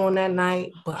going on that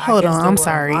night, but hold on, I'm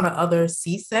sorry. A lot of other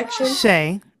C-sections.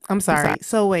 Shay, I'm sorry.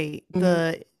 So wait,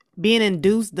 the being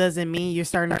induced doesn't mean you're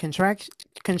starting to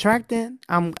contracting?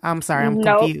 I'm sorry, I'm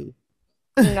confused.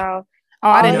 No. Oh,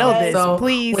 I didn't know this. So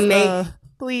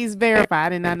please verify. I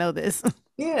did not know this.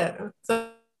 Yeah.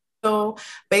 So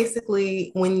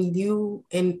basically, when you're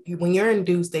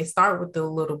induced, they start with the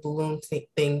little balloon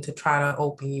thing to try to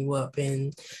open you up,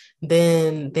 and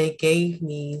then they gave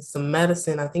me some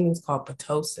medicine. I think it was called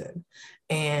Pitocin,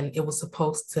 and it was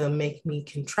supposed to make me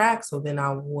contract, so then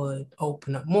I would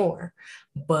open up more.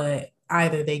 But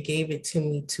either they gave it to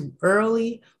me too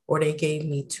early, or they gave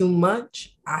me too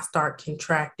much. I start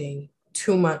contracting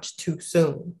too much too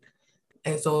soon,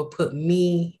 and so it put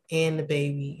me and the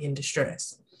baby in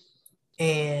distress.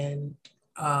 And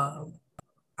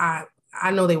I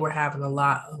know they were having a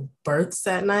lot of births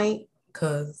that night,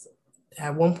 because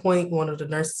at one point one of the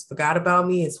nurses forgot about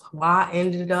me. Is why I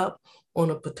ended up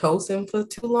on a Pitocin for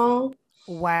too long.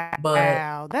 Wow,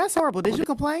 but that's horrible. Did you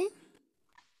complain?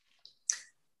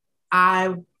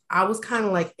 I was kind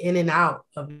of like in and out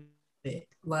of it.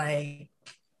 Like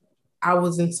I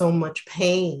was in so much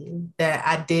pain that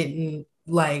I didn't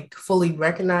fully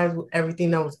recognize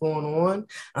everything that was going on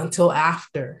until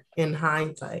after, in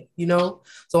hindsight,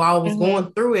 So I was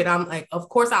going through it. I'm like, of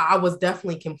course I was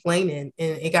definitely complaining,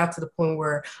 and it got to the point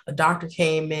where a doctor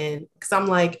came in, because I'm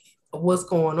like, what's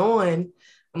going on?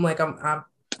 I'm like,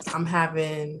 I'm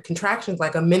having contractions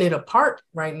like a minute apart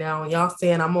right now, and y'all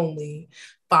saying I'm only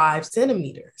 5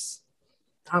 centimeters.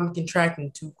 I'm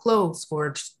contracting too close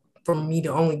for me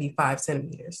to only be 5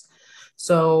 centimeters.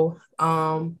 So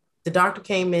the doctor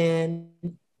came in,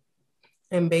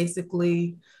 and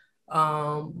basically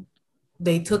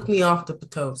they took me off the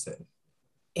Pitocin.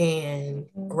 And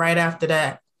right after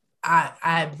that,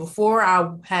 before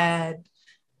I had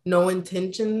no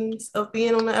intentions of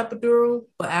being on the epidural,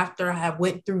 but after I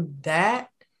went through that,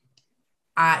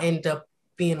 I ended up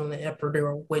being on the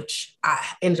epidural, which I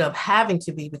ended up having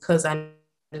to be because I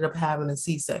ended up having a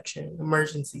C-section,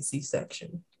 emergency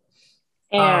C-section.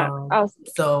 And I'm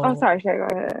sorry, Shay, go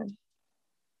ahead.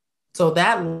 So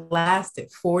that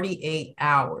lasted 48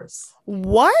 hours.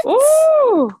 What?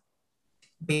 Ooh.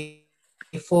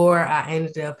 Before I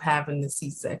ended up having the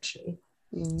C-section.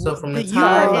 So from the You were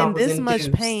time I in was this much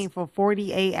induced, pain for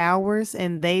 48 hours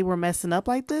and they were messing up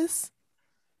like this?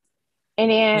 And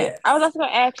then yes. I was also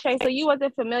gonna ask Shay, so you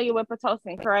wasn't familiar with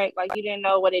Pitocin, correct? Like you didn't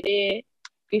know what it did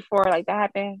before like that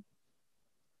happened?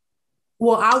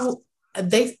 Well,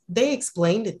 they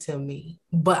explained it to me,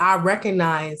 but I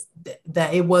recognized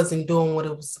that it wasn't doing what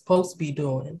it was supposed to be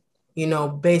doing,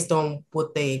 based on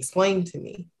what they explained to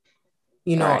me.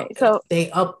 Right. So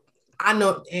I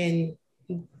know,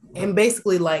 and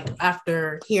basically, like,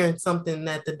 after hearing something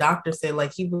that the doctor said,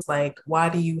 like, he was like, why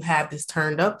do you have this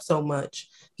turned up so much?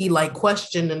 He like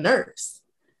questioned the nurse.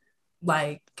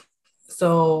 Like,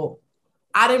 so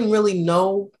I didn't really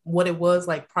know what it was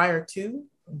like prior to,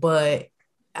 but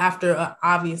after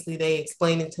obviously they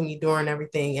explained it to me during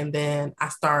everything, and then I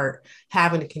start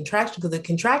having a contraction because the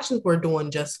contractions were doing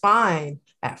just fine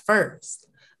at first.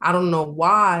 I don't know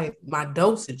why my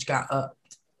dosage got up.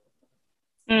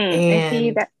 and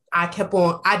see that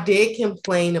I did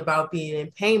complain about being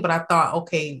in pain, but I thought,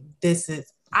 okay,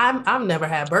 I've never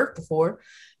had birth before,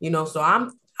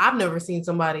 so I've never seen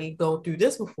somebody go through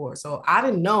this before. So I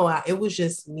didn't know. It was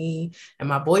just me and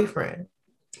my boyfriend.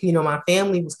 My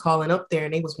family was calling up there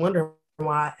and they was wondering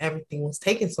why everything was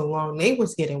taking so long. They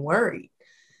was getting worried.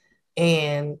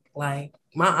 And like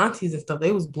my aunties and stuff,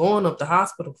 they was blowing up the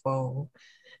hospital phone.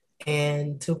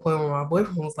 And to the point where my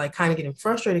boyfriend was like kind of getting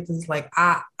frustrated because it's like,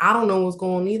 I don't know what's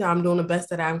going on either. I'm doing the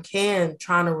best that I can,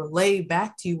 trying to relay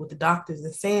back to you what the doctors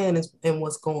are saying and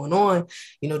what's going on,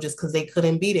 just because they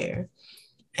couldn't be there.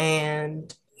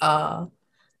 And I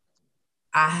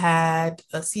had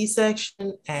a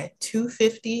C-section at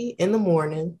 2:50 in the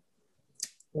morning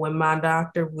when my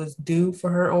doctor was due for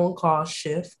her on-call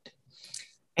shift.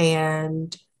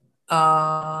 And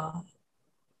the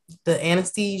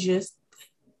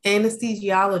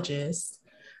anesthesiologist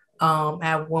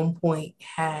at one point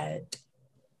had,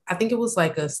 I think it was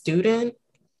like a student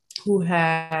who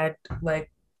had like,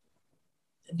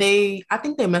 I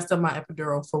think they messed up my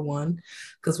epidural for one,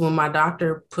 because when my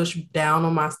doctor pushed down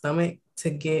on my stomach to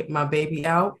get my baby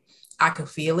out, I could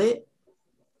feel it.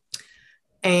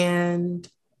 And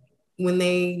when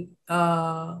they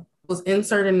was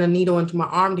inserting the needle into my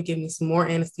arm to give me some more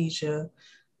anesthesia,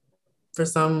 for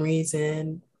some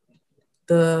reason,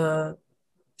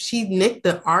 she nicked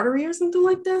the artery or something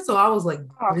like that. So I was like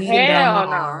bleeding down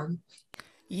my arm.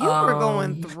 You were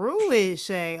going through it,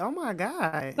 Shay. Oh my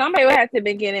God. Somebody would have to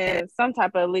be getting some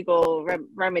type of legal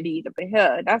remedies up in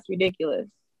here. That's ridiculous.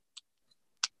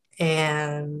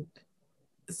 And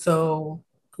so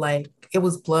like it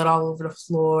was blood all over the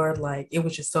floor. Like it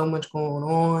was just so much going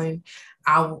on.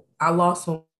 I lost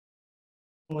so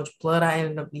much blood. I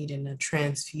ended up needing a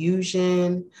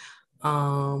transfusion.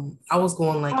 I was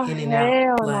going like in and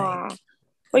out, like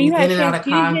well, you had in and out of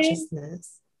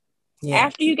consciousness. Yes.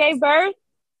 After you gave birth?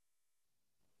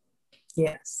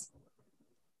 Yes.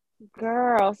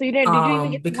 Girl, so did you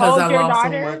even get to hold your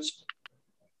daughter?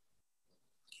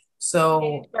 So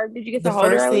much. So did you get to hold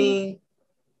her early?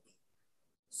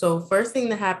 First thing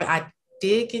that happened, I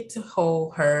did get to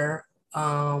hold her.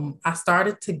 I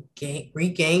started to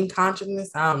regain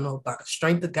consciousness. I don't know, about the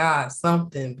strength of God,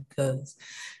 something, because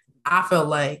I felt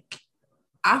like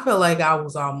I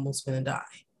was almost gonna die.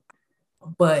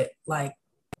 But like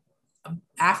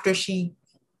after she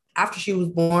was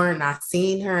born, I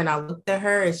seen her and I looked at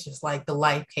her, it's just like the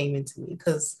life came into me,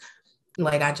 because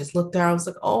like I just looked at her, I was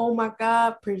like, oh my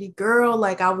God, pretty girl.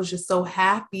 Like I was just so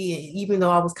happy. And even though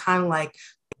I was kind of like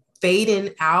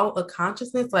fading out of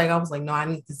consciousness, like I was like, no, I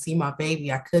need to see my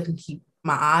baby. I couldn't keep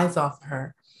my eyes off of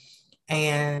her.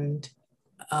 And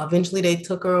eventually they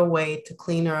took her away to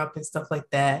clean her up and stuff like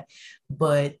that.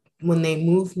 But when they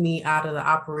moved me out of the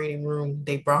operating room,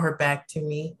 they brought her back to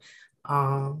me.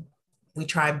 We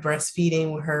tried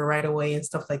breastfeeding with her right away and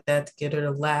stuff like that to get her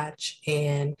to latch.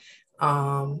 And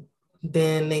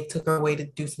then they took her away to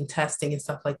do some testing and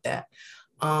stuff like that.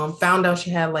 Found out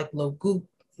she had like low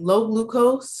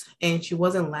glucose and she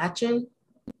wasn't latching.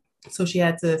 So she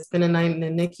had to spend a night in the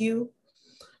NICU.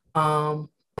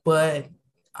 But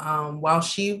while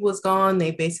she was gone,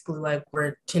 they basically like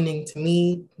were tending to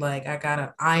me. Like I got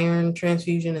an iron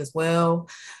transfusion as well.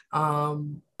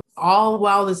 All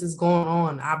while this is going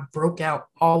on, I broke out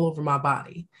all over my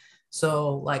body.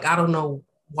 So like, I don't know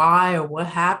why or what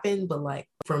happened, but like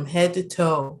from head to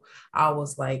toe, I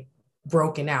was like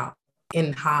broken out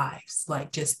in hives,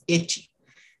 like just itchy.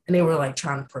 And they were like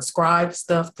trying to prescribe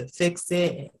stuff to fix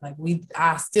it. And like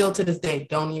I still to this day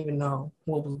don't even know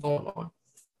what was going on.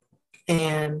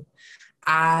 And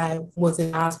I was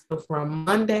in the hospital from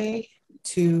Monday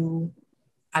to,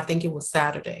 I think it was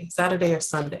Saturday or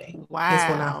Sunday. Wow. Is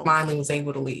when I finally was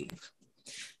able to leave.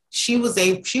 She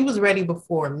was ready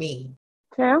before me.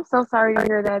 Okay, I'm so sorry to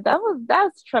hear that.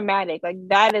 That's traumatic. Like,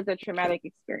 that is a traumatic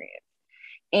experience.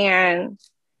 And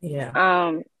yeah,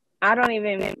 I don't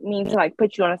even mean to like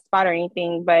put you on a spot or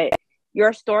anything, but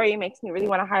your story makes me really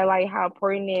want to highlight how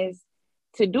important it is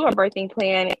to do a birthing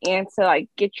plan and to like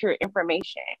get your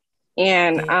information.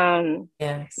 And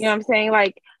yes. you know what I'm saying?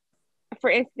 Like, for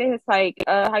instance, like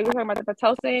how you were talking about the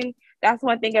Pitocin, that's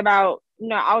one thing about, you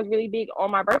know, I was really big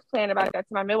on my birth plan about that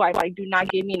to my midwife, like, do not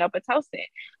give me no Pitocin.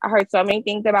 I heard so many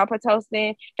things about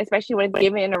Pitocin, especially when it's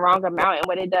given in the wrong amount and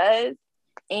what it does.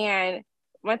 And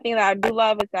one thing that I do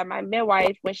love is that my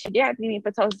midwife, when she did have to give me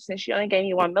Pitocin, she only gave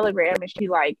me 1 milligram, and she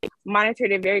like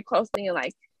monitored it very closely and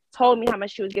like told me how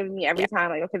much she was giving me every time.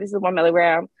 Like, okay, this is 1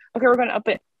 milligram. Okay, we're gonna up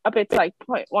it to like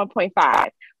 1.5,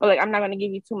 but like, I'm not going to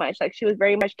give you too much. Like, she was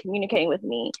very much communicating with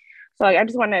me. So like, I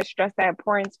just want to stress that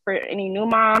importance for any new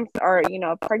moms or, you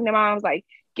know, pregnant moms. Like,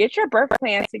 get your birth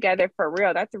plan together for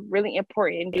real. That's really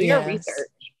important. Do your research.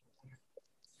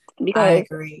 Because I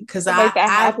agree, because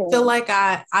I feel like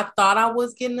I thought I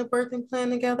was getting a birthing plan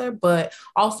together, but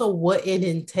also what it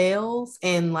entails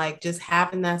and like just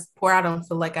having that support, I don't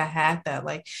feel like I had that.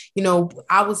 Like, you know,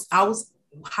 I was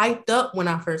hyped up when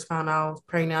I first found out I was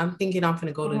pregnant. I'm thinking I'm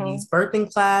gonna go to these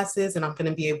birthing classes and I'm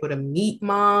gonna be able to meet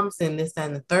moms and this, that,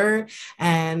 and the third.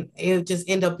 And it just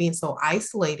ended up being so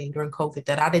isolating during COVID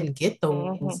that I didn't get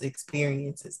those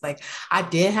experiences. Like, I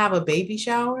did have a baby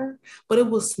shower, but it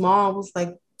was small. It was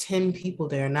like 10 people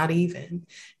there, not even.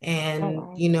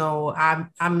 And you know,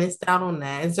 I missed out on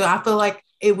that. And so I feel like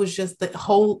it was just the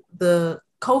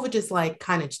COVID just like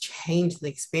kind of changed the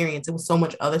experience. It was so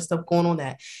much other stuff going on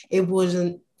that it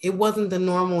wasn't the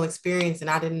normal experience,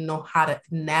 and I didn't know how to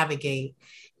navigate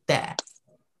that.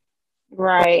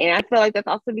 Right. And I feel like that's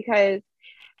also because,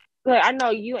 like, I know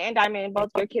you and Diamond,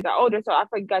 both your kids are older, so I feel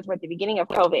like you guys were at the beginning of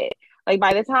COVID. Like,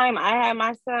 by the time I had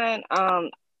my son,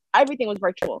 everything was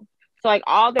virtual. So like,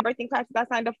 all the birthing classes I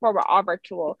signed up for were all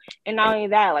virtual. And not only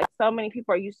that, like, so many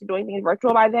people are used to doing things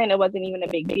virtual by then, it wasn't even a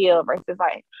big deal, versus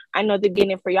like, I know the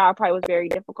beginning for y'all probably was very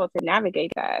difficult to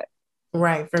navigate that.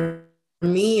 Right. For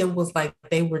me, it was like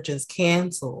they were just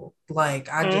canceled. Like,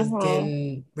 I just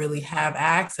didn't really have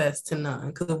access to none,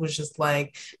 because it was just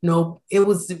like, no, it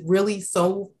was really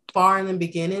so far in the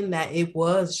beginning that it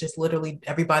was just literally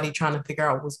everybody trying to figure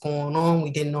out what's going on. We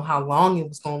didn't know how long it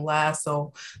was going to last.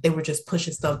 So they were just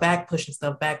pushing stuff back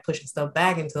until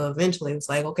eventually it was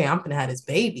like, okay, I'm going to have this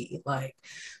baby. Like,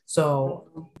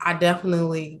 so I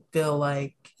definitely feel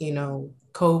like, you know,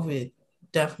 COVID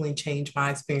definitely changed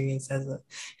my experience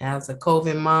as a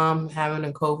COVID mom, having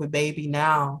a COVID baby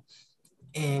now,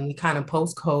 and we kind of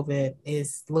post-COVID,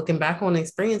 is looking back on the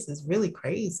experience is really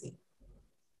crazy.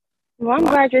 Well, I'm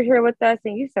glad you're here with us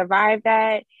and you survived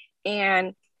that.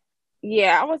 And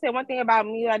yeah, I want to say one thing about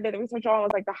me that I did the research on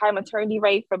was like the high maternity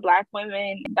rate for Black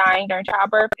women dying during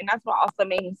childbirth. And that's what also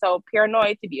made me so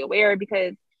paranoid to be aware,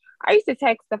 because I used to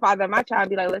text the father of my child,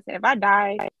 be like, listen, if I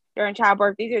die during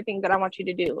childbirth, these are things that I want you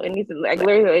to do. And these are like,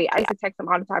 literally, I used to text him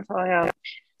all the time, telling him,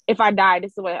 if I die,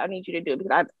 this is what I need you to do,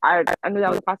 because I knew that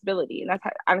was a possibility. And that's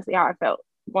honestly how I felt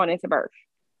going into birth.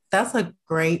 That's a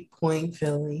great point,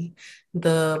 Philly.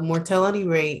 The mortality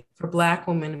rate for Black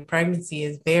women in pregnancy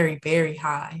is very, very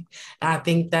high. And I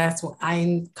think that's what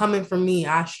coming from me,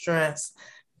 I stress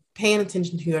paying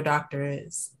attention to who your doctor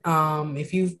is.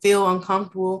 If you feel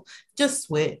uncomfortable, just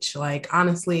switch. Like,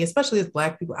 honestly, especially as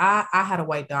Black people, I had a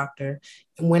white doctor.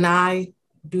 And when I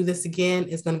do this again,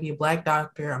 it's going to be a Black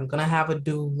doctor. I'm going to have a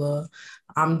doula.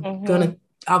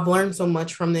 I've learned so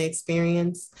much from the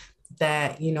experience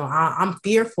that, you know, I'm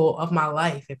fearful of my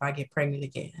life if I get pregnant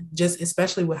again, just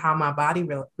especially with how my body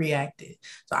reacted.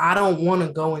 So I don't want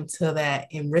to go into that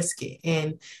and risk it.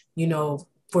 And, you know,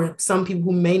 for some people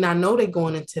who may not know they're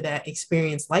going into that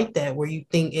experience like that, where you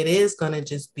think it is going to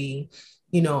just be,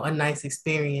 you know, a nice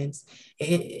experience,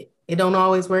 it don't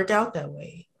always work out that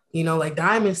way. You know, like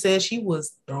Diamond said, she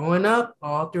was throwing up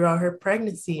all throughout her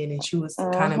pregnancy, and then she was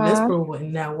kind of miserable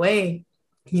in that way.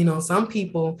 You know, some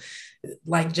people,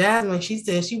 like Jasmine, she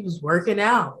said she was working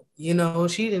out. You know,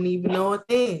 she didn't even know a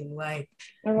thing. Like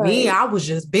me, I was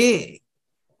just big.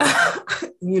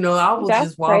 You know, I was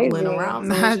just wobbling around.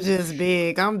 So not just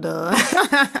big. I'm done.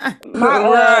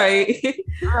 Right.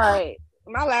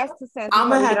 My last 2 cents. I'm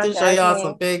gonna have to show y'all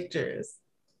some pictures.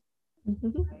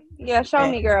 Yeah, show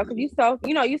me, girl, because you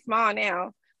small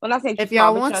now. Well, not saying if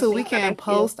y'all want to, we can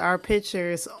post our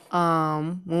pictures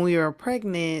when we were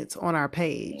pregnant on our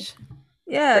page.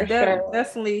 Yeah, For sure.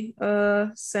 definitely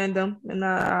send them, and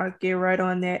I'll get right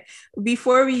on that.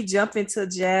 Before we jump into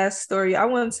Jazz story, I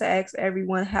wanted to ask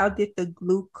everyone, how did the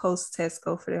glucose test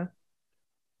go for them?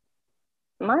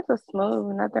 Mine was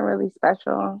smooth, nothing really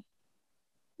special.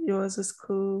 Yours is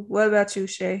cool. What about you,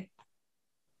 Shay?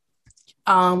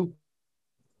 Are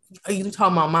you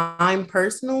talking about mine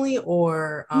personally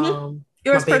or my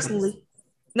Yours baby's? personally?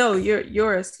 No,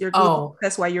 yours. Your glucose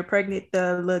test while you're pregnant.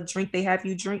 The little drink they have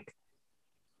you drink.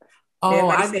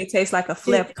 Everybody say it tastes like a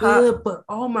flat pop. But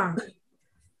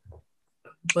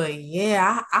but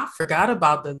yeah, I forgot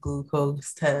about the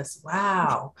glucose test.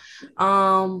 Wow.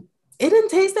 It didn't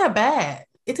taste that bad.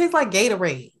 It tastes like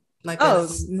Gatorade, like a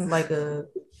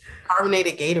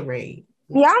carbonated Gatorade.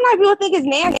 Yeah, I know people think it's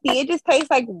nasty. It just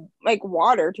tastes like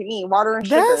water to me. Water and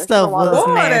sugar. That stuff was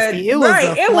nasty. It was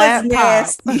a flat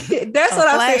nasty. That's what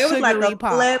I said. It was like a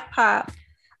pop. flat pop.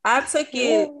 I took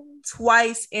it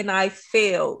twice and I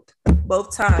failed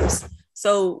both times.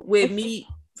 So with me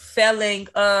failing,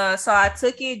 so I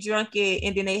took it, drunk it,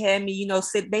 and then they had me,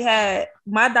 they had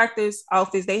my doctor's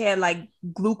office, they had like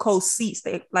glucose seats.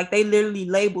 They literally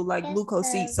labeled like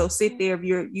glucose seats. So sit there if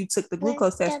you took the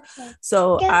glucose test.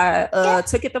 So I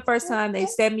took it the first time, they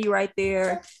set me right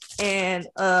there, and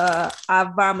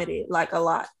I vomited like a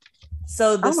lot.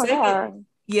 So the second,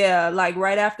 yeah, like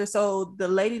right after, so the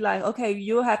lady like, okay,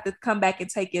 you'll have to come back and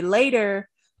take it later.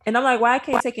 And I'm like, why I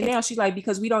can't take it now? She's like,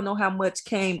 because we don't know how much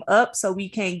came up, so we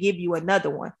can't give you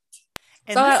another one.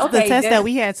 And so this is the test that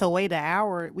we had to wait an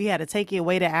hour. We had to take it,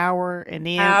 wait an hour, and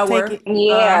then take it.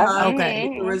 Yeah. Okay.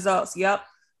 Get the results. Yep.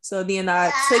 So then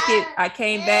I took it. I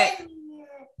came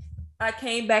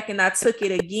back and I took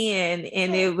it again,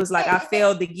 and it was like I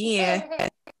failed again.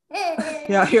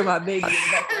 Y'all hear my baby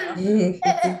in the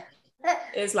background.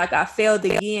 It's like I failed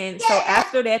again. So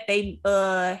after that, they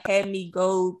had me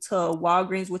go to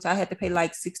Walgreens, which I had to pay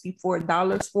like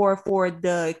 $64 for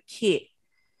the kit,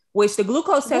 which the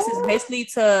glucose test is basically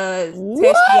to test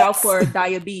you out for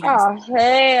diabetes. Oh,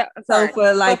 hey. So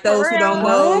for like those who don't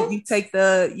know, you take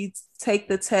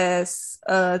the test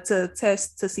to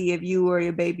test to see if you or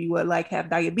your baby would like have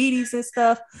diabetes and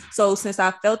stuff. So since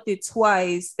I felt it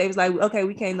twice, they was like, okay,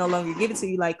 we can't no longer give it to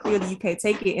you. Like clearly you can't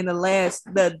take it. And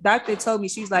the doctor told me,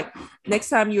 she's like, next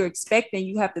time you're expecting,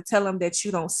 you have to tell them that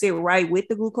you don't sit right with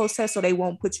the glucose test, so they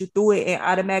won't put you through it and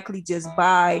automatically just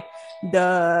buy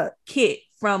the kit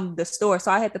from the store.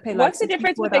 So I had to pay like what's the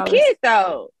difference with the kit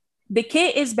though? The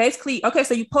kit is basically, okay,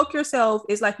 so you poke yourself.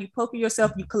 It's like you poking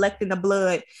yourself, you collecting the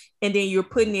blood, and then you're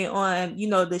putting it on,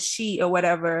 the sheet or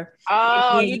whatever.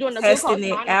 Oh, you're doing the testing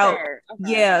it out.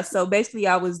 Okay. Yeah, so basically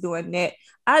I was doing that.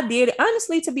 I did,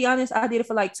 honestly, to be honest, I did it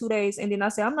for like 2 days, and then I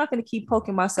said, I'm not going to keep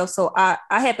poking myself. So I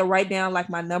had to write down like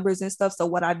my numbers and stuff. So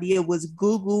what I did was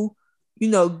Google,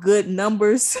 good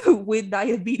numbers with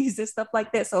diabetes and stuff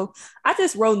like that. So I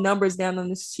just wrote numbers down on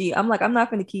the sheet. I'm like, I'm not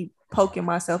going to keep poking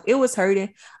myself. It was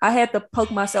hurting. I had to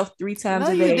poke myself 3 times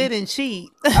a day. You didn't cheat.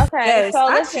 Okay, yes, so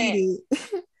I cheated.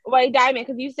 cheated. Wait, Diamond,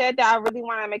 because you said that, I really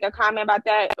want to make a comment about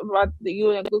that, about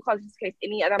you and glucose, in case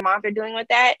any other moms are dealing with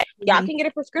that. Y'all can get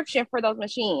a prescription for those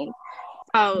machines.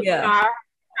 So, our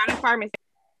pharmacy,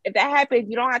 if that happens,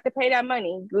 you don't have to pay that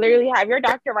money. Literally have your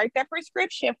doctor write that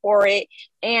prescription for it,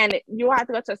 and you'll have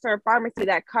to go to a certain pharmacy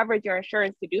that covers your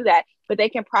insurance to do that, but they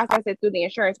can process it through the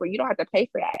insurance where you don't have to pay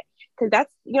for that. Because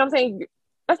that's, what I'm saying,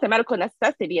 that's a medical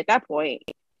necessity at that point.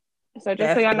 So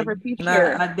just so y'all know for future,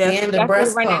 and the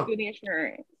breast pump. Through the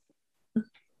insurance.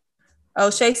 Oh,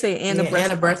 Shay said and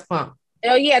the breast pump.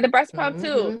 Oh yeah, the breast pump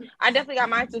too. I definitely got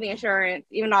mine through the insurance,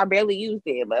 even though I barely used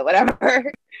it, but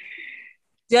whatever.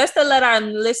 Just to let our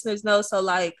listeners know, so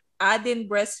like I didn't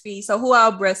breastfeed. So who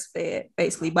all breastfed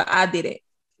basically, but I did it.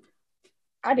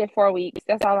 I did 4 weeks.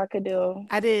 That's all I could do.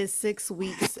 I did 6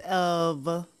 weeks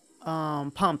of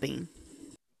pumping.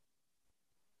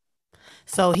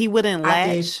 So he wouldn't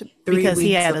latch because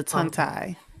he had a tongue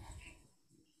tie.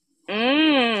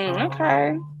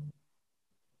 Okay.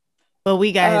 But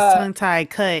we got his tongue tie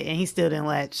cut and he still didn't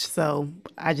latch. So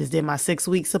I just did my 6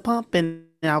 weeks of pump and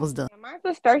I was done. Mine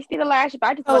was thirsty to latch, but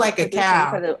I just like a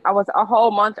cow. Because I was a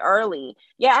whole month early.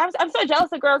 Yeah, I'm so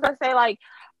jealous of girls that say like,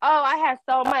 oh, I had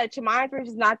so much. Mine was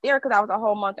just not there because I was a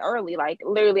whole month early. Like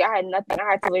literally, I had nothing.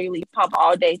 I had to literally pump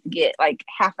all day to get like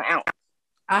half an ounce.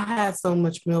 I had so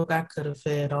much milk I could have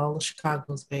fed all of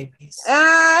Chicago's babies.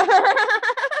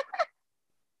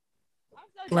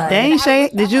 Dang, Shay,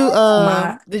 did you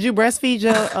breastfeed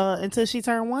your until she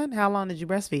turned 1? How long did you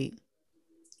breastfeed?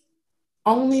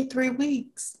 Only 3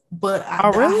 weeks, but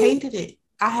I hated it.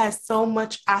 I had so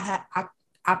much.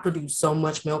 I produced so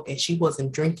much milk, and she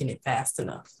wasn't drinking it fast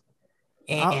enough.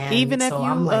 And Even if so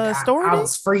I'm you like, stored I it?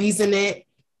 was freezing it.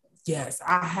 Yes,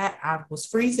 I was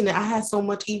freezing it. I had so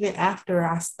much even after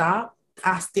I stopped.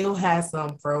 I still had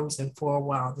some frozen for a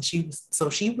while. She was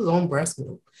on breast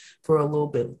milk for a little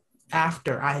bit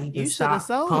after I even You should have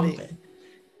stopped sold it. pumping.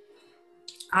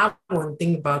 I wasn't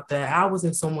thinking about that. I was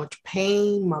in so much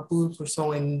pain. My boobs were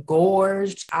so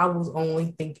engorged. I was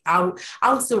only thinking I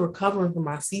was still recovering from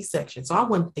my C-section. So I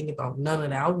wasn't thinking about none of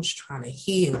that. I was trying to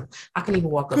heal. I couldn't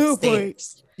even walk Good point.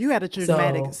 upstairs. You had a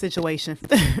traumatic So situation.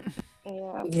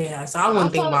 Yeah. yeah, so I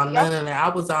wasn't thinking Also, about none of that.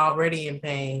 I was already in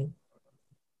pain.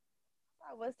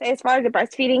 I would say, as far as the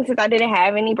breastfeeding, since I didn't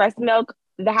have any breast milk,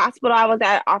 the hospital I was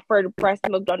at offered breast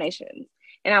milk donations,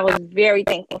 and I was very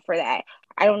thankful for that.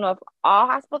 I don't know if all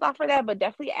hospitals offer that, but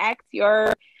definitely ask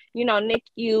your,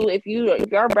 NICU if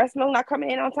your breast milk not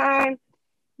coming in on time,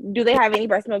 do they have any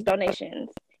breast milk donations?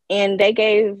 And they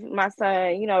gave my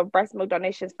son, breast milk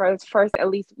donations for his first at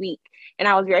least week, and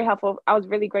I was very helpful. I was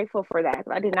really grateful for that.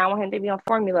 I did not want him to be on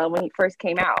formula when he first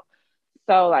came out,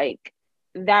 so like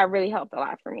that really helped a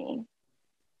lot for me.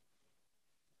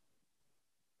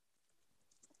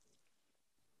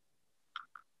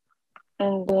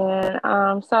 And then,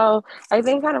 so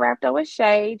everything kind of wrapped up with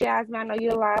Shay. Jasmine, I know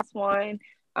you're the last one.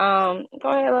 Go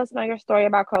ahead, let us know your story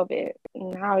about COVID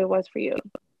and how it was for you.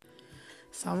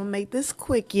 So I'm gonna make this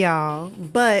quick, y'all.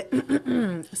 But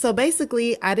so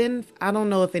basically, I don't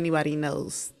know if anybody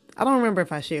knows. I don't remember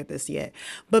if I shared this yet.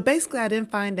 But basically, I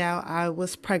didn't find out I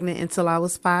was pregnant until I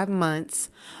was 5 months.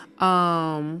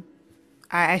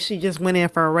 I actually just went in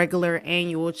for a regular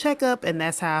annual checkup, and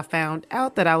that's how I found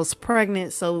out that I was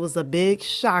pregnant. So it was a big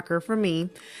shocker for me.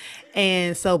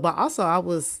 And so, but also I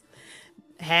was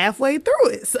halfway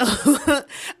through it. So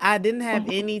I didn't have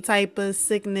any type of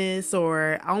sickness,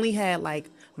 or I only had like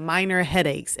minor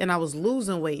headaches, and I was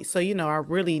losing weight. So, I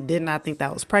really did not think that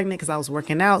I was pregnant because I was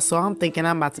working out. So I'm thinking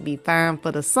I'm about to be fine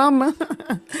for the summer.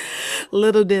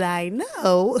 Little did I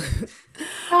know.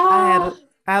 I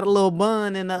had a little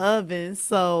bun in the oven.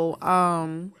 So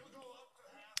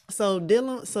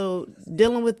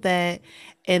dealing with that,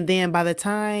 and then by the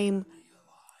time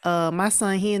my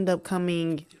son, he ended up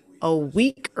coming a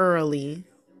week early.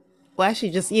 Well,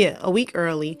 actually, just a week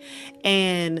early.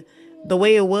 And the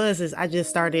way it was is I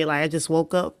just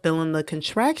woke up feeling the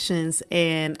contractions,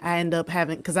 and I end up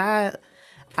having, because I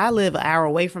live an hour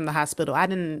away from the hospital.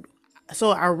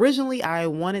 So originally I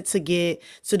wanted to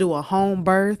do a home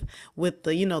birth with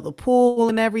the pool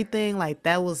and everything. Like,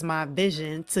 that was my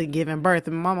vision to giving birth.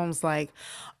 And my mom was like,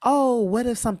 oh, what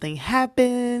if something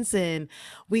happens and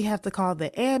we have to call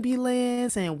the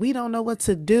ambulance and we don't know what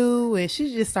to do? And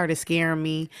she just started scaring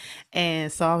me.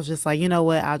 And so I was just like, you know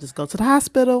what? I'll just go to the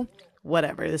hospital.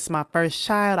 Whatever. This is my first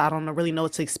child. I don't really know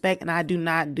what to expect. And I do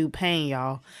not do pain,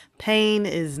 y'all. Pain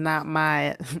is not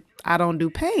I don't do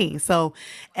pain. So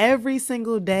every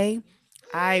single day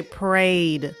I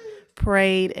prayed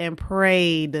and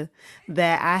prayed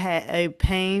that I had a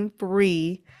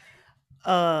pain-free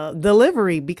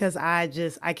delivery, because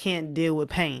I can't deal with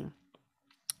pain.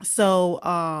 So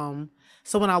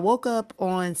when I woke up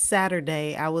on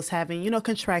Saturday, I was having,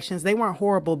 contractions. They weren't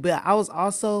horrible, but I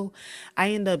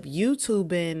ended up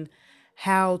YouTubing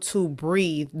how to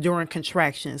breathe during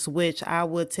contractions, which I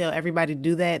would tell everybody to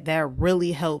do that. That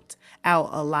really helped out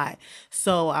a lot.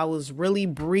 So I was really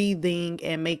breathing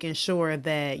and making sure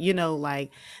that,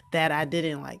 like, that I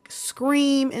didn't like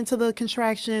scream into the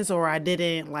contractions, or I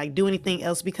didn't like do anything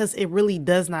else, because it really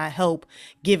does not help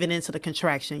giving into the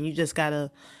contraction. You just gotta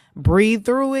breathe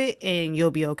through it and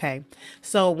you'll be okay.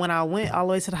 So when I went all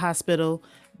the way to the hospital,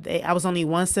 I was only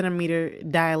 1 centimeter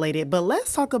dilated. But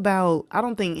let's talk about, I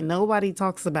don't think nobody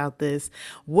talks about this,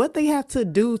 what they have to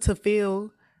do to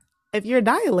feel if you're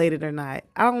dilated or not.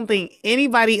 I don't think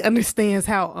anybody understands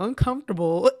how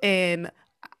uncomfortable, and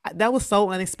that was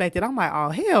so unexpected. I'm like, oh,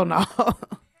 hell no.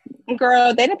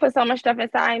 Girl, they didn't put so much stuff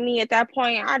inside me at that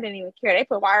point. I didn't even care. They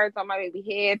put wires on my baby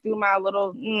head, through my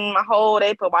little my hole.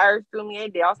 They put wires through me. They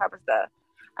did all type of stuff.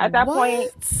 At that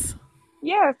point, What?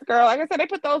 yes, girl. Like I said, they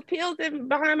put those pills in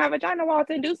behind my vagina wall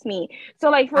to induce me. So,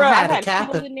 like, for I real, I've had a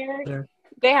had pills in there. catheter.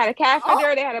 They had a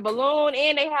catheter, they had a balloon,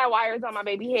 and they had wires on my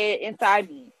baby head inside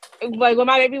me. Like, when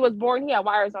my baby was born, he had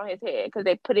wires on his head because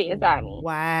they put it inside me.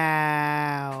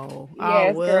 Wow. Oh,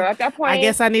 Yes, girl. well, At that I point,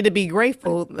 guess I need to be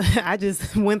grateful. I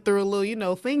just went through a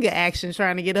little, finger action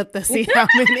trying to get up to see how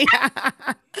many.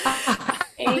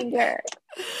 anger.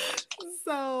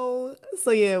 So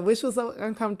yeah, which was so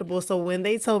uncomfortable. So when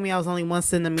they told me I was only 1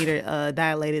 centimeter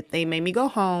dilated, they made me go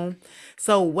home.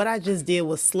 So what I just did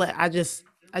was slept. I just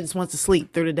wanted to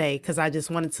sleep through the day, because I just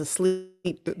wanted to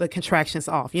sleep the contractions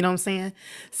off. You know what I'm saying?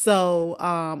 So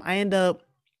I end up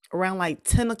around like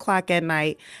 10 o'clock at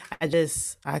night,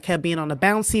 I kept being on the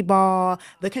bouncy ball.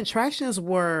 The contractions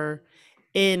were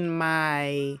in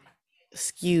my,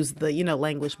 excuse the,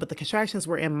 language, but the contractions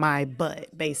were in my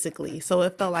butt, basically. So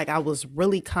it felt like I was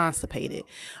really constipated.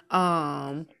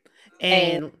 Um,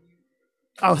 And and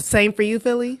oh, same for you,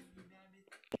 Philly?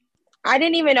 I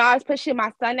didn't even know I was pushing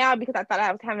my son out because I thought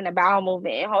I was having a bowel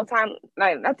movement. And the whole time,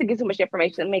 like, not to get too much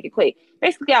information to make it quick.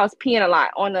 Basically, I was peeing a lot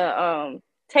on the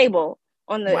table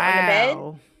on the bed,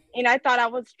 Wow. and I thought I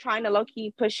was trying to low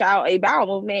key push out a bowel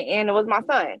movement, and it was my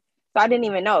son. So I didn't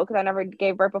even know because I never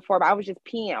gave birth before, but I was just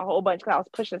peeing a whole bunch because I was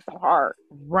pushing so hard.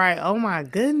 Right. Oh my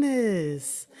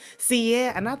goodness. See,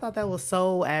 yeah, and I thought that was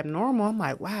so abnormal. I'm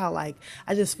like, wow, like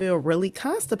I just feel really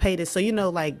constipated. So,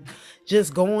 like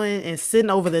just going and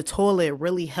sitting over the toilet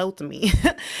really helped me.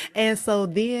 And so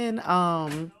then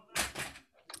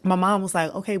my mom was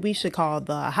like, okay, we should call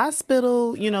the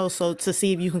hospital, so to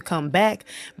see if you can come back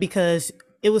because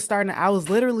it was starting. I was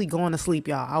literally going to sleep,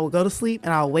 y'all. I would go to sleep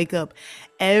and I would wake up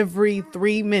every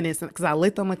 3 minutes because I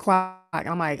looked on the clock.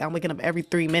 I'm like, I'm waking up every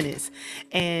 3 minutes.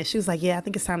 And she was like, yeah, I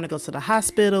think it's time to go to the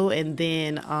hospital. And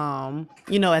then,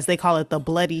 as they call it, the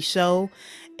bloody show.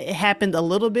 It happened a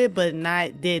little bit, but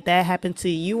not, did that happen to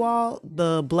you all?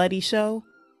 The bloody show?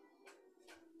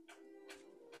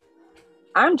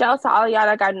 I'm jealous of all of y'all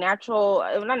that got natural,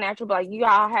 not natural, but like you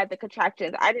all had the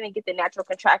contractions. I didn't get the natural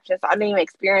contractions. So I didn't even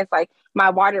experience like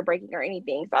my water breaking or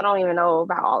anything. So I don't even know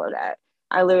about all of that.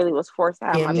 I literally was forced to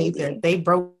have Yeah, my me either. baby.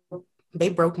 They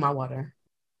broke my water.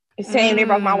 Same, they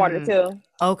broke my water too.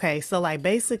 Okay, so like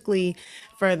basically,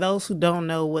 for those who don't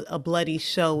know what a bloody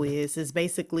show is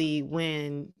basically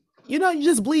when you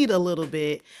just bleed a little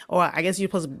bit, or I guess you're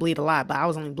supposed to bleed a lot, but I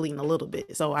was only bleeding a little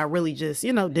bit, so I really just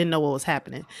didn't know what was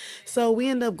happening. So we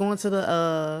ended up going to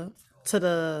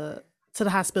the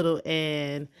hospital,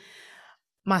 and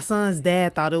my son's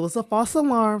dad thought it was a false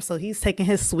alarm, so he's taking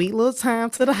his sweet little time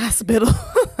to the hospital.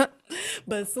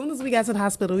 But as soon as we got to the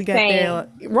hospital, we got there,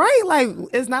 right? Like,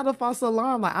 it's not a false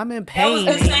alarm. Like, I'm in That was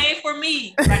pain. the same for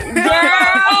me. Girl,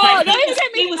 Like, don't he even was,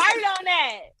 get he me was started on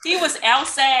that. he was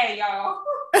outside, y'all.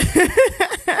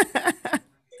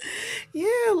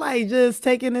 Yeah, like just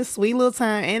taking this sweet little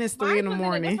time, and it's 3 in Mine the was in a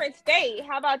morning. different state.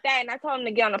 How about that? And I told him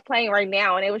to get on the plane right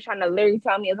now, and they was trying to literally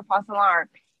tell me it's a false alarm.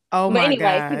 Oh But my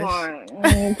anyway, keep gosh.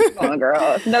 on. Keep on,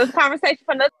 girl. It's another conversation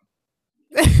for another.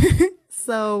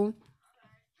 So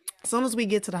as soon as we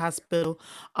get to the hospital,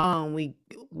 we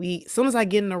as soon as I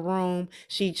get in the room,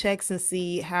 she checks and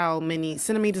see how many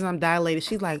centimeters I'm dilated.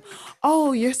 She's like,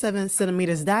 "Oh, you're 7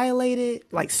 centimeters dilated."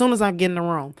 Like soon as I get in the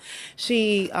room,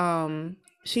 she's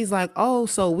like, "Oh,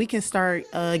 so we can start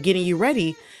getting you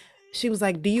ready." She was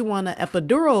like, "Do you want an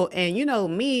epidural?" And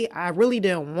me, I really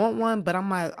didn't want one, but I'm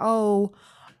like, "Oh,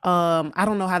 I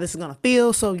don't know how this is gonna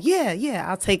feel, so yeah,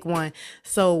 I'll take one."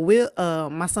 So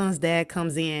my son's dad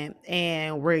comes in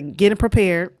and we're getting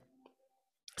prepared.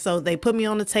 So they put me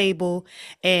on the table,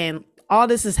 and all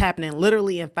this is happening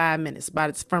literally in 5 minutes.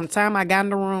 From the time I got in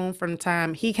the room, from the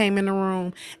time he came in the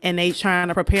room, and they trying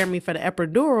to prepare me for the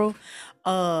epidural.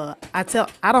 I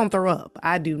don't throw up.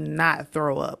 I do not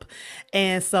throw up.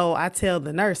 And so I tell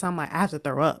the nurse, I'm like, I have to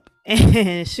throw up.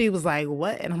 And she was like,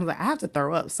 what? And I was like, I have to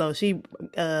throw up. So she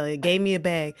gave me a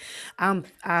bag.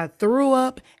 I threw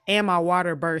up and my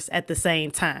water burst at the same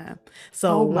time.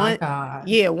 So Oh my God.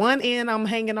 one end I'm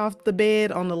hanging off the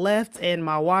bed on the left, and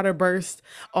my water burst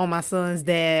on my son's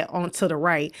dad onto the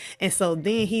right. And so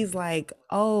then he's like,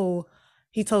 oh,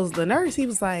 he told the nurse, he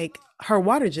was like, her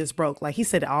water just broke. Like he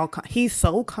said, he's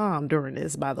so calm during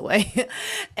this, by the way.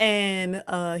 And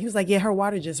he was like, yeah, her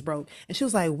water just broke. And she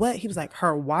was like, what? He was like,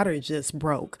 her water just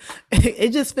broke. It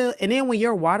just felt, and then when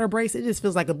your water breaks, it just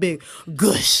feels like a big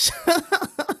gush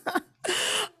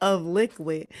of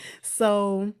liquid.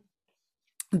 So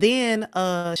then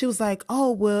she was like,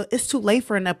 oh, well, it's too late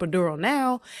for an epidural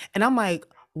now. And I'm like,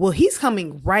 well, he's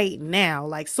coming right now.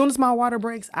 Like, soon as my water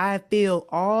breaks, I feel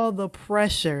all the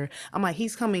pressure. I'm like,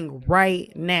 he's coming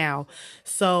right now.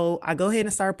 So I go ahead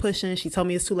and start pushing. She told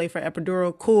me it's too late for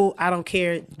epidural. Cool. I don't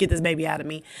care. Get this baby out of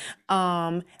me.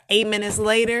 8 minutes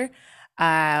later,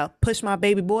 I pushed my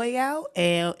baby boy out,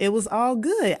 and it was all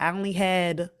good. I only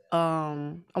had, I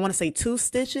want to say 2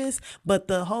 stitches, but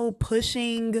the whole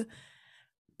pushing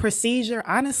procedure,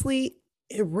 honestly,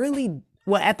 it really,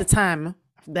 well, at the time,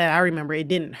 that I remember, it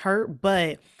didn't hurt,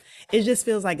 but it just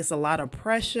feels like it's a lot of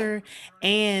pressure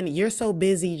and you're so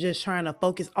busy just trying to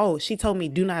focus. Oh, she told me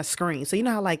do not scream. So you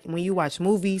know how like when you watch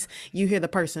movies, you hear the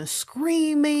person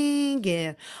screaming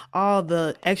and all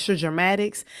the extra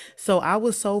dramatics. So I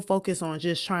was so focused on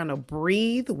just trying to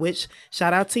breathe, which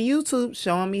shout out to YouTube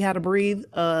showing me how to breathe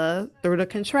through the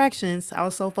contractions. I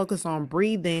was so focused on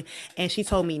breathing and she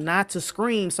told me not to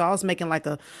scream. So I was making like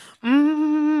a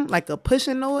like a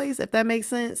pushing noise, if that makes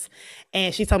sense.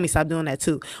 And she told me stop doing that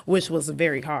too, which was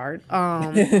very hard.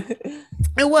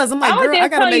 It was. I'm like, girl, I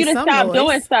gotta make some stop noise.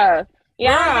 Doing stuff.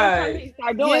 Yeah, Right.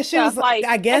 start doing Yeah, she was stuff. like,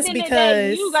 I guess at the end of the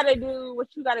day, because you gotta do what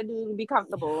you gotta do to be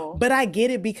comfortable. but I get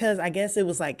it because I guess it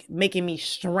was like making me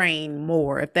strain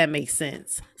more, if that makes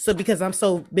sense. So because I'm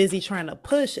so busy trying to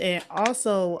push, and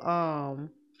also,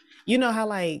 you know how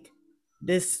like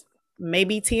this may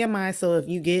be TMI. So if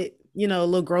you get a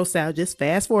little gross out, just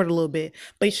fast forward a little bit.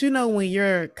 But you know when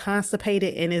you're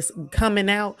constipated and it's coming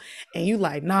out, and you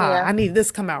like, nah, Yeah. I need this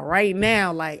to come out right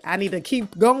now. Like I need to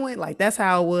keep going. Like that's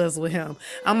how it was with him.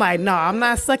 I'm like, nah, I'm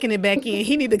not sucking it back in.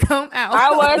 He need to come out.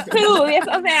 I was too. That's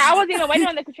what I'm saying. I wasn't even waiting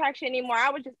on the contraction anymore.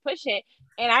 I was just pushing.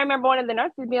 And I remember one of the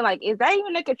nurses being like, is that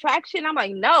even a contraction? I'm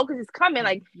like, no, because it's coming.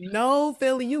 Like, No,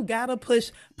 Philly, you gotta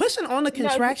push. Pushing on the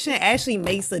contraction actually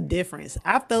makes a difference.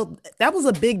 I felt that was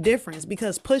a big difference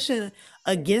because pushing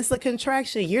against the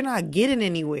contraction, you're not getting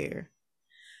anywhere.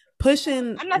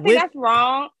 Pushing I'm not saying that's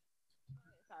wrong.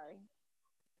 Sorry.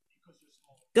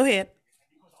 Go ahead.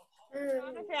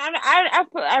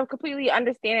 I completely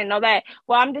understand and know that.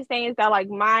 What I'm just saying is that like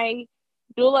my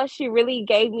doula, she really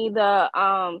gave me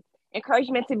the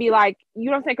encouragement to be like, you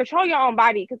know what I'm saying, control your own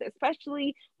body, because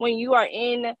especially when you are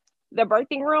in the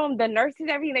birthing room, the nurses,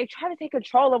 everything, they try to take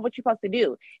control of what you're supposed to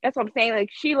do. That's what I'm saying. Like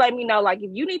she let me know, like if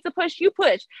you need to push, you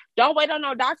push. Don't wait on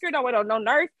no doctor. Don't wait on no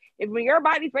nurse. If when your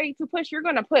body's ready to push, you're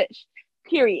gonna push.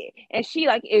 Period. And she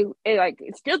like it like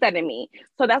instilled that in me.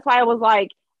 So that's why I was like,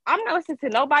 I'm not listening to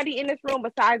nobody in this room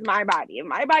besides my body. If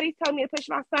my body's telling me to push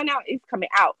my son out, it's coming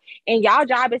out. And y'all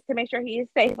job is to make sure he is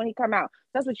safe when he come out.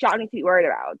 That's what y'all need to be worried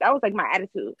about. That was like my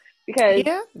attitude, because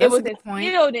it was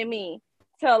instilled in me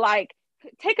to like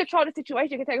take control of the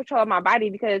situation, can take control of my body,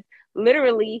 because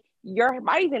literally your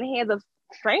body's in the hands of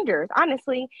strangers,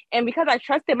 honestly. And because I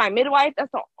trusted my midwife,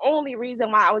 that's the only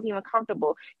reason why I was even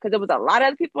comfortable, because there was a lot of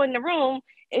other people in the room.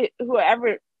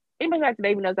 Whoever anybody like the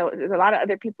baby knows that there's a lot of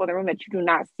other people in the room that you do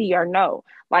not see or know.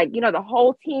 Like, the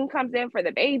whole team comes in for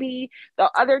the baby. The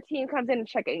other team comes in and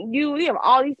checking you. We have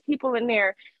all these people in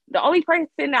there. The only person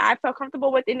that I felt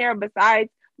comfortable with in there besides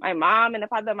my mom and the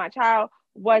father of my child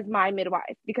was my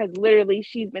midwife, because literally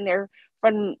she's been there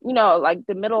from, like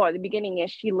the middle or the beginning,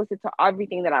 and she listened to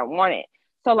everything that I wanted.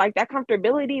 So like that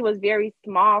comfortability was very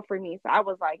small for me. So I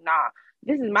was like, nah,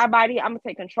 this is my body. I'm gonna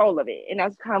take control of it. And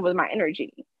that's kind of was my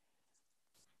energy.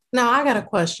 Now I got a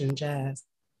question, Jazz.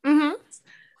 Mm-hmm.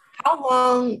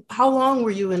 How long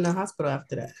were you in the hospital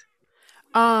after that?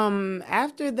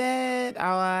 After that,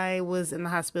 I was in the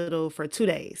hospital for 2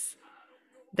 days.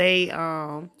 They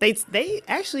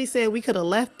actually said we could have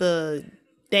left the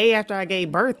day after I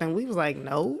gave birth, and we was like,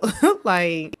 no,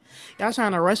 like y'all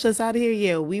trying to rush us out of here.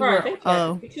 Yeah, we were.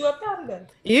 Get you up out of there.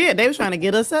 Yeah, they was trying to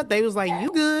get us up. They was like,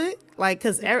 you good? Like,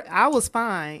 cause I was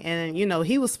fine, and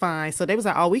he was fine. So they was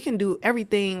like, oh, we can do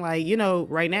everything, like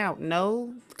right now.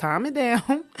 No, calm it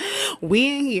down.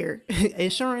 We in here.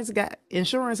 Insurance got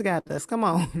us. Come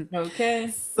on.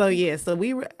 Okay. So yeah, so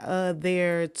we were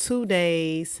there 2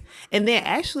 days, and then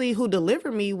actually, who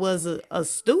delivered me was a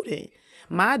student.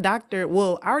 My doctor.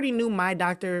 Well, I already knew my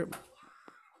doctor.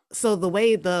 So the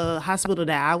way the hospital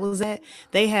that I was at,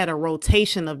 they had a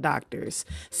rotation of doctors.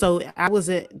 So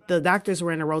the doctors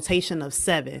were in a rotation of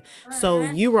 7. So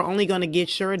you were only going to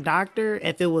get your doctor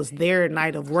if it was their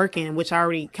night of working, which I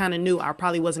already kind of knew I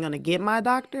probably wasn't going to get my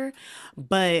doctor.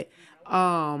 But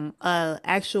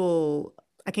actual,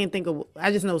 I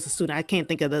just know it's a student. I can't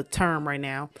think of the term right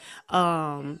now.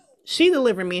 She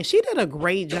delivered me, and she did a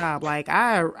great job. Like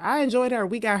I enjoyed her.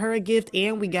 We got her a gift,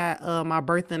 and we got my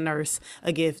birthing nurse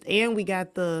a gift, and we got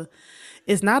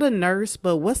it's not a nurse,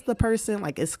 but what's the person,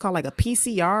 like it's called like a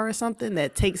PCR or something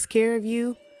that takes care of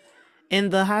you in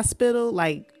the hospital,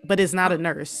 like, but it's not a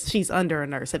nurse. She's under a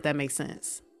nurse, if that makes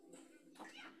sense.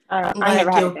 I never Like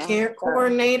had your that. care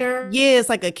coordinator. Yeah, it's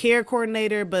like a care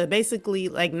coordinator, but basically,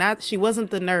 like, not she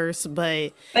wasn't the nurse,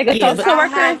 but Like a yeah, Because social I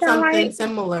worker or had something something like?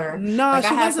 similar. no, Like I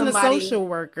she had wasn't a somebody. social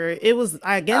worker. It was,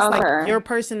 I guess, like Okay. your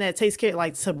person that takes care,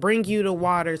 like to bring you the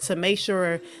water, to make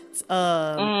sure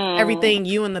Mm. everything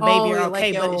you and the baby Oh, are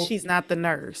okay. like But your she's not the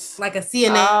nurse. like a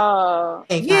CNA Oh.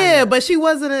 kind Yeah, of. but she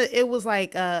wasn't a. It was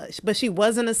like, but she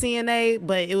wasn't a CNA.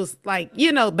 But it was like,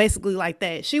 basically like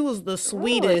that. She was the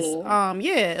sweetest. Really?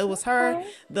 Yeah, it was her, Okay.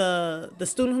 the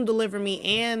student who delivered me,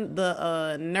 and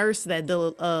the nurse that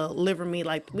delivered me.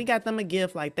 Like, we got them a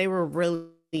gift. Like, they were really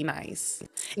nice,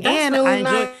 That's and I really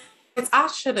enjoyed. nice. I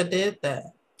should have did that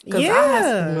because I had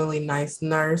some Yeah. really nice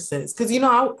nurses. Because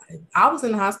I was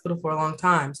in the hospital for a long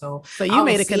time, so So I you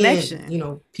made was a seeing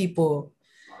connection. people.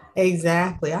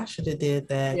 Exactly. I should have did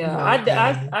that. Yeah,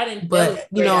 Dang. I didn't. That was But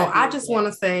a great I idea. just want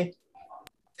to say,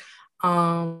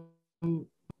 um,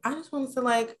 I just want to say,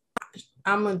 like,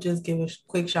 I'm gonna just give a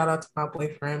quick shout out to my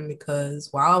boyfriend because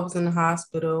while I was in the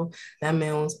hospital, that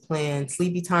man was playing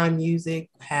sleepy time music,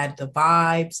 had the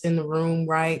vibes in the room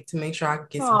right to make sure I could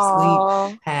get some sleep,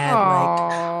 Oh. had like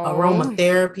Oh,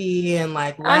 aromatherapy and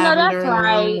like I know lavender that's in the room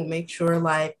right. to make sure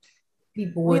like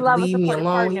people We would love a leave me supportive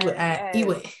alone. partner. He Yes.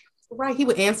 would he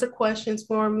would answer questions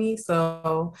for me.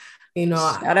 So,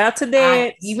 Shout out to I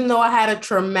dads. even though I had a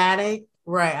traumatic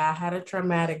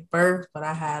birth, but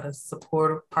I had a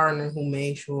supportive partner who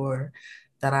made sure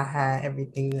that I had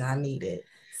everything that I needed.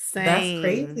 That's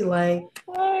crazy. same. Like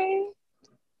Right.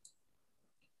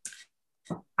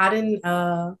 I didn't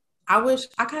I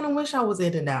kind of wish I was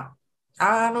in and out.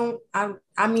 I don't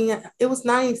I mean it was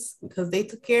nice because they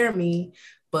took care of me,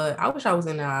 but I wish I was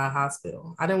in a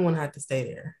hospital. I didn't want to have to stay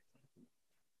there.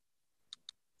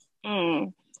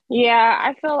 Mm. Yeah,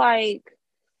 I feel like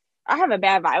I have a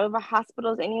bad vibe with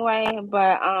hospitals anyway,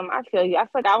 but I feel you. I feel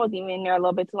like I was even in there a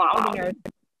little bit too long. I was in there.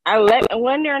 I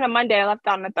went there on a Monday. I left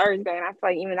on a Thursday, and I feel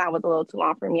like even that was a little too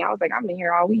long for me. I was like, I've been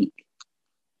here all week.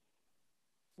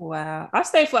 Wow.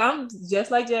 I'm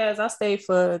just like Jazz. I stayed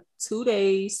for 2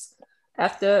 days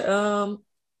after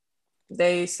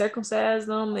they circumcised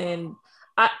them, and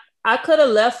I I could have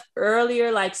left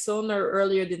earlier, like sooner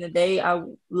earlier than the day. I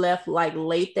left like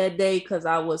late that day because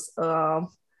I was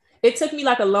it took me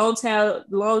like a long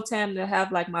time to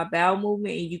have like my bowel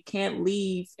movement, and you can't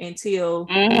leave until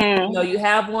Mm-hmm. you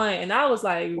have one. And I was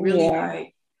like really Yeah.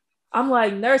 like, I'm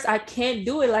like, nurse, I can't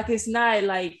do it. Like it's not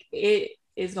like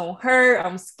it's gonna hurt.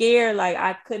 I'm scared. Like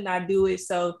I could not do it.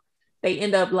 So they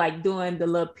end up like doing the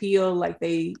little peel, like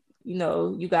they,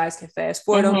 you guys can fast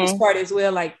forward on this Mm-hmm. part as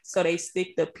well. Like so they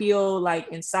stick the peel like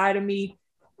inside of me.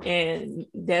 And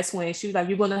that's when she was like,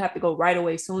 you're gonna have to go right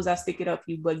away as soon as I stick it up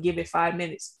you, but give it 5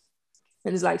 minutes.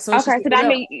 And it's like, as soon as she Okay, stick so it that up,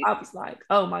 made I was like,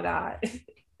 oh my God.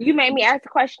 you made me ask a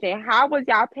question. How was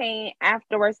y'all pain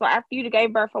afterwards? So after you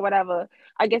gave birth or whatever,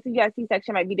 I guess if you had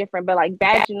C-section might be different, but like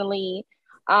vaginally,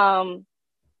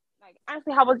 like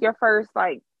honestly, how was your first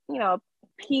like,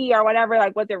 pee or whatever?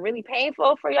 Like, was it really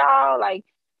painful for y'all? Like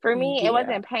for me, it Yeah.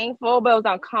 wasn't painful, but it was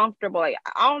uncomfortable. Like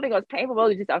I don't think it was painful, but it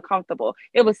was just uncomfortable.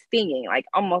 It was stinging, like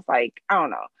almost like I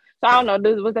don't know. So I don't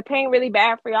know. Was the pain really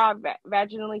bad for y'all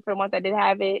vaginally for the ones that did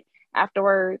have it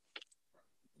afterwards?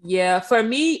 Yeah, for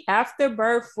me, after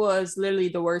birth was literally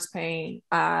the worst pain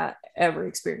I ever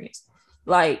experienced.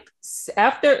 Like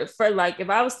after for like if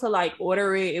I was to like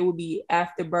order it, it would be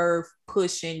after birth,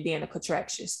 pushing, then the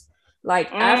contractions.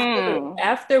 Like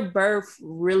after birth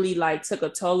really like took a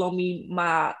toll on me.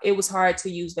 It was hard to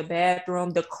use the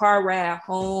bathroom, the car ride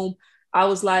home. I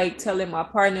was like telling my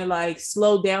partner like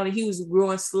slow down, and he was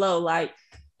growing slow, like,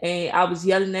 and I was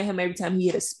yelling at him every time he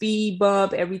hit a speed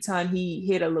bump, every time he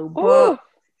hit a little bump. Ooh.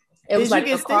 It was Did you like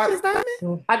get the car. stitches,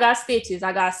 Diamond? I got stitches.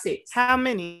 I got 6. How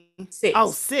many? 6.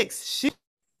 Oh, 6. Shit.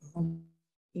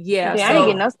 Yeah. Yeah, I didn't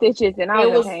get So no stitches and I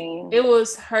was in pain. it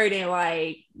was hurting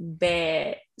like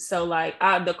bad. So like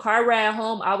the car ride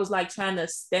home, I was like trying to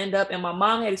stand up, and my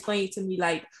mom had explained to me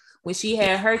like when she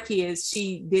had her kids,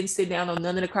 she didn't sit down on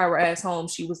none of the car rides home.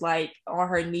 She was like on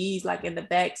her knees, like in the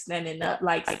back, standing up,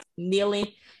 like kneeling.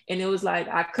 And it was like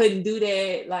I couldn't do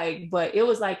that, like, but it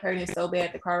was like hurting so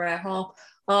bad the car ride home.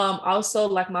 Also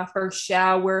like my first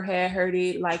shower had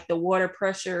hurted, like the water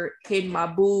pressure hitting my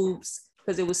boobs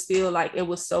because it was still like it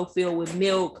was so filled with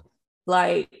milk.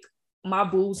 Like my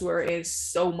boobs were in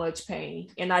so much pain,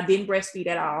 and I didn't breastfeed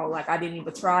at all. Like I didn't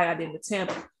even try. I didn't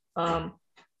attempt.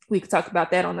 We could talk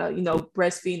about that on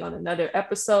breastfeeding on another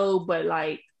episode, but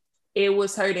like it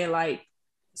was hurting like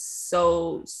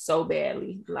so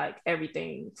badly, like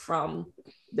everything from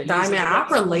the Diamond, I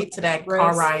relate to that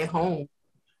car ride home.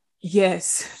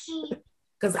 Yes.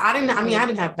 Because I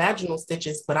didn't have vaginal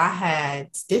stitches, but I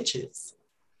had stitches.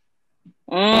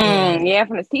 Yeah,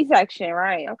 from the C-section,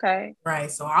 right? Okay. Right.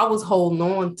 So I was holding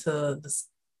on to the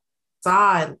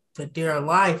side for dear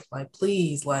life. Like,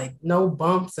 please, like no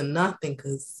bumps and nothing,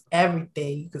 because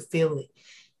everything you could feel it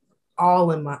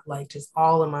all in my, like, just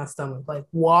all in my stomach. Like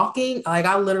walking, like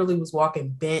I literally was walking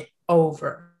bent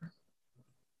over.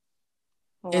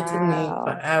 Wow. It took me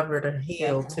forever to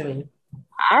heal too.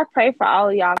 I pray for all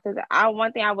of y'all, because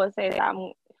one thing I would say that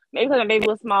maybe because my baby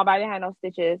was small, but I didn't have no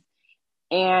stitches,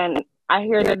 and I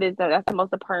hear that that's the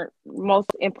most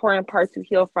important part to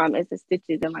heal from is the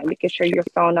stitches and like making sure you're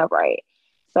sewn up right.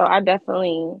 So I definitely,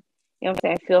 you know what I'm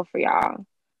saying, feel for y'all.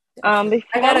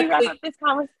 Before we wrap up this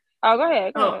conversation, go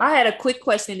ahead. I had a quick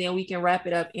question, then we can wrap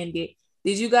it up. End it.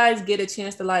 Did you guys get a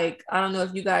chance to, like, I don't know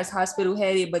if you guys hospital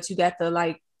had it, but you got to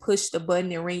like push the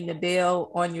button and ring the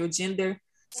bell on your gender?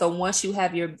 So once we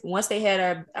had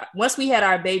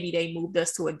our baby, they moved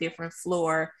us to a different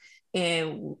floor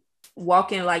and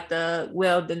walking like the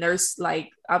nurse, like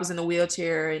I was in a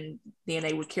wheelchair and then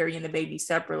they were carrying the baby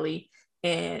separately.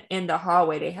 And in the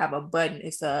hallway, they have a button.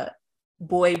 It's a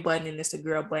boy button and it's a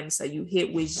girl button. So you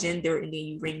hit which gender and then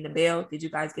you ring the bell. Did you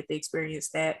guys get to experience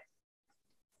that?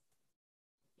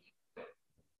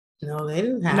 No, they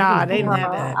didn't have they didn't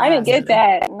have that. I didn't get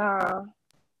that. No.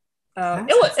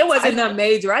 It wasn't that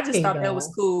major. I just thought that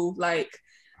was cool. Like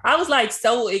I was like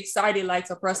so excited, like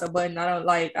to press a button. I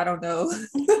don't know.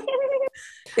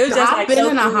 It was just I've been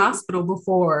in a hospital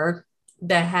before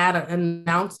that had an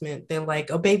announcement that like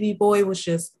a baby boy was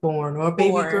just born or a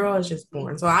baby girl is just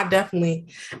born. So I've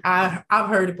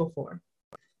heard it before.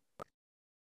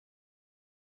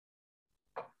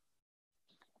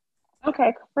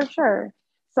 Okay, for sure.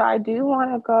 So I do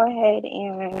want to go ahead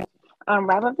and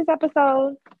wrap up this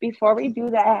episode. Before we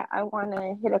do that, I want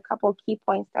to hit a couple key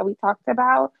points that we talked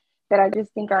about that I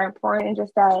just think are important.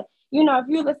 Just that, you know, if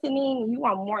you're listening and you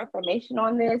want more information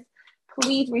on this,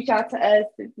 please reach out to us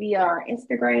via our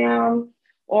Instagram,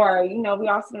 or, you know, we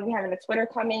also going to be having a Twitter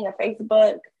coming, a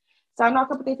Facebook. So I know a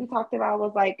couple things we talked about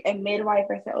was like a midwife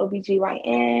versus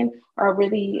OBGYN, or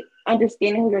really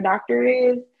understanding who your doctor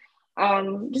is.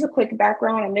 Just a quick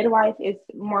background, a midwife is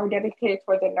more dedicated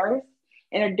towards a nurse,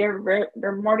 and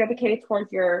they're more dedicated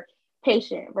towards your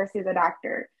patient versus a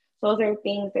doctor. So those are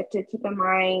things that to keep in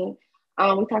mind.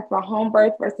 We talked about home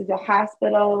birth versus a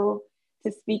hospital,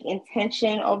 to speak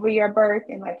intention over your birth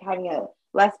and like having a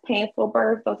less painful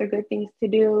birth. Those are good things to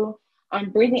do.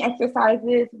 Breathing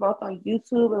exercises, both on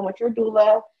YouTube and with your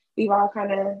doula. We've all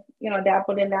kind of, you know,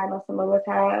 dabbled in that. I know some of us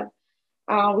have.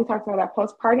 We talked about that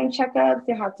postpartum checkups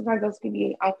and how sometimes those can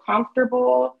be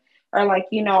uncomfortable, or like,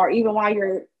 you know, or even while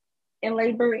you're in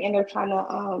labor and they're trying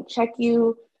to check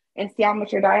you and see how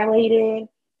much you're dilated.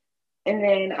 And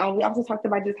then we also talked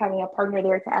about just having a partner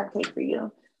there to advocate for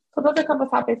you. So those are a couple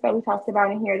of topics that we talked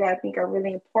about in here that I think are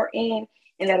really important,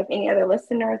 and that if any other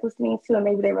listeners listening to and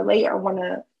maybe they relate or want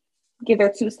to give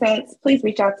their 2 cents, please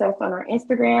reach out to us on our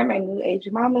Instagram at New Age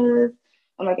Mamas.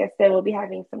 And like I said, we'll be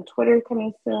having some Twitter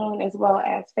coming soon, as well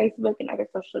as Facebook and other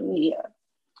social media.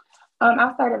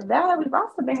 Outside of that, we've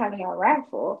also been having our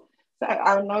raffle. So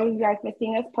I know you guys been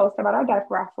seeing us post about our diaper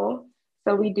raffle.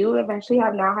 So we do eventually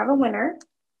have a winner.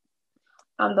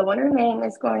 The winner name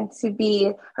is going to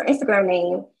be, her Instagram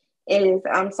name is,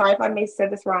 I'm sorry if I may have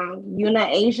said this wrong, Yuna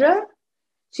Asia.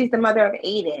 She's the mother of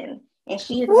Aiden, and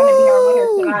she is going to be our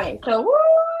winner tonight. So,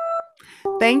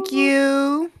 woo! Thank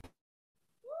you.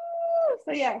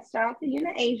 So yeah, shout out to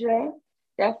Yuna Asia.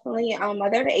 Definitely,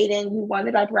 mother of Aiden, you won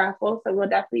the diaper raffle, so we'll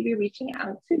definitely be reaching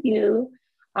out to you.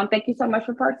 Thank you so much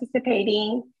for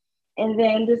participating, and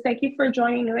then just thank you for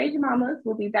joining New Age Mamas.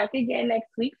 We'll be back again next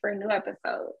week for a new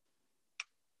episode.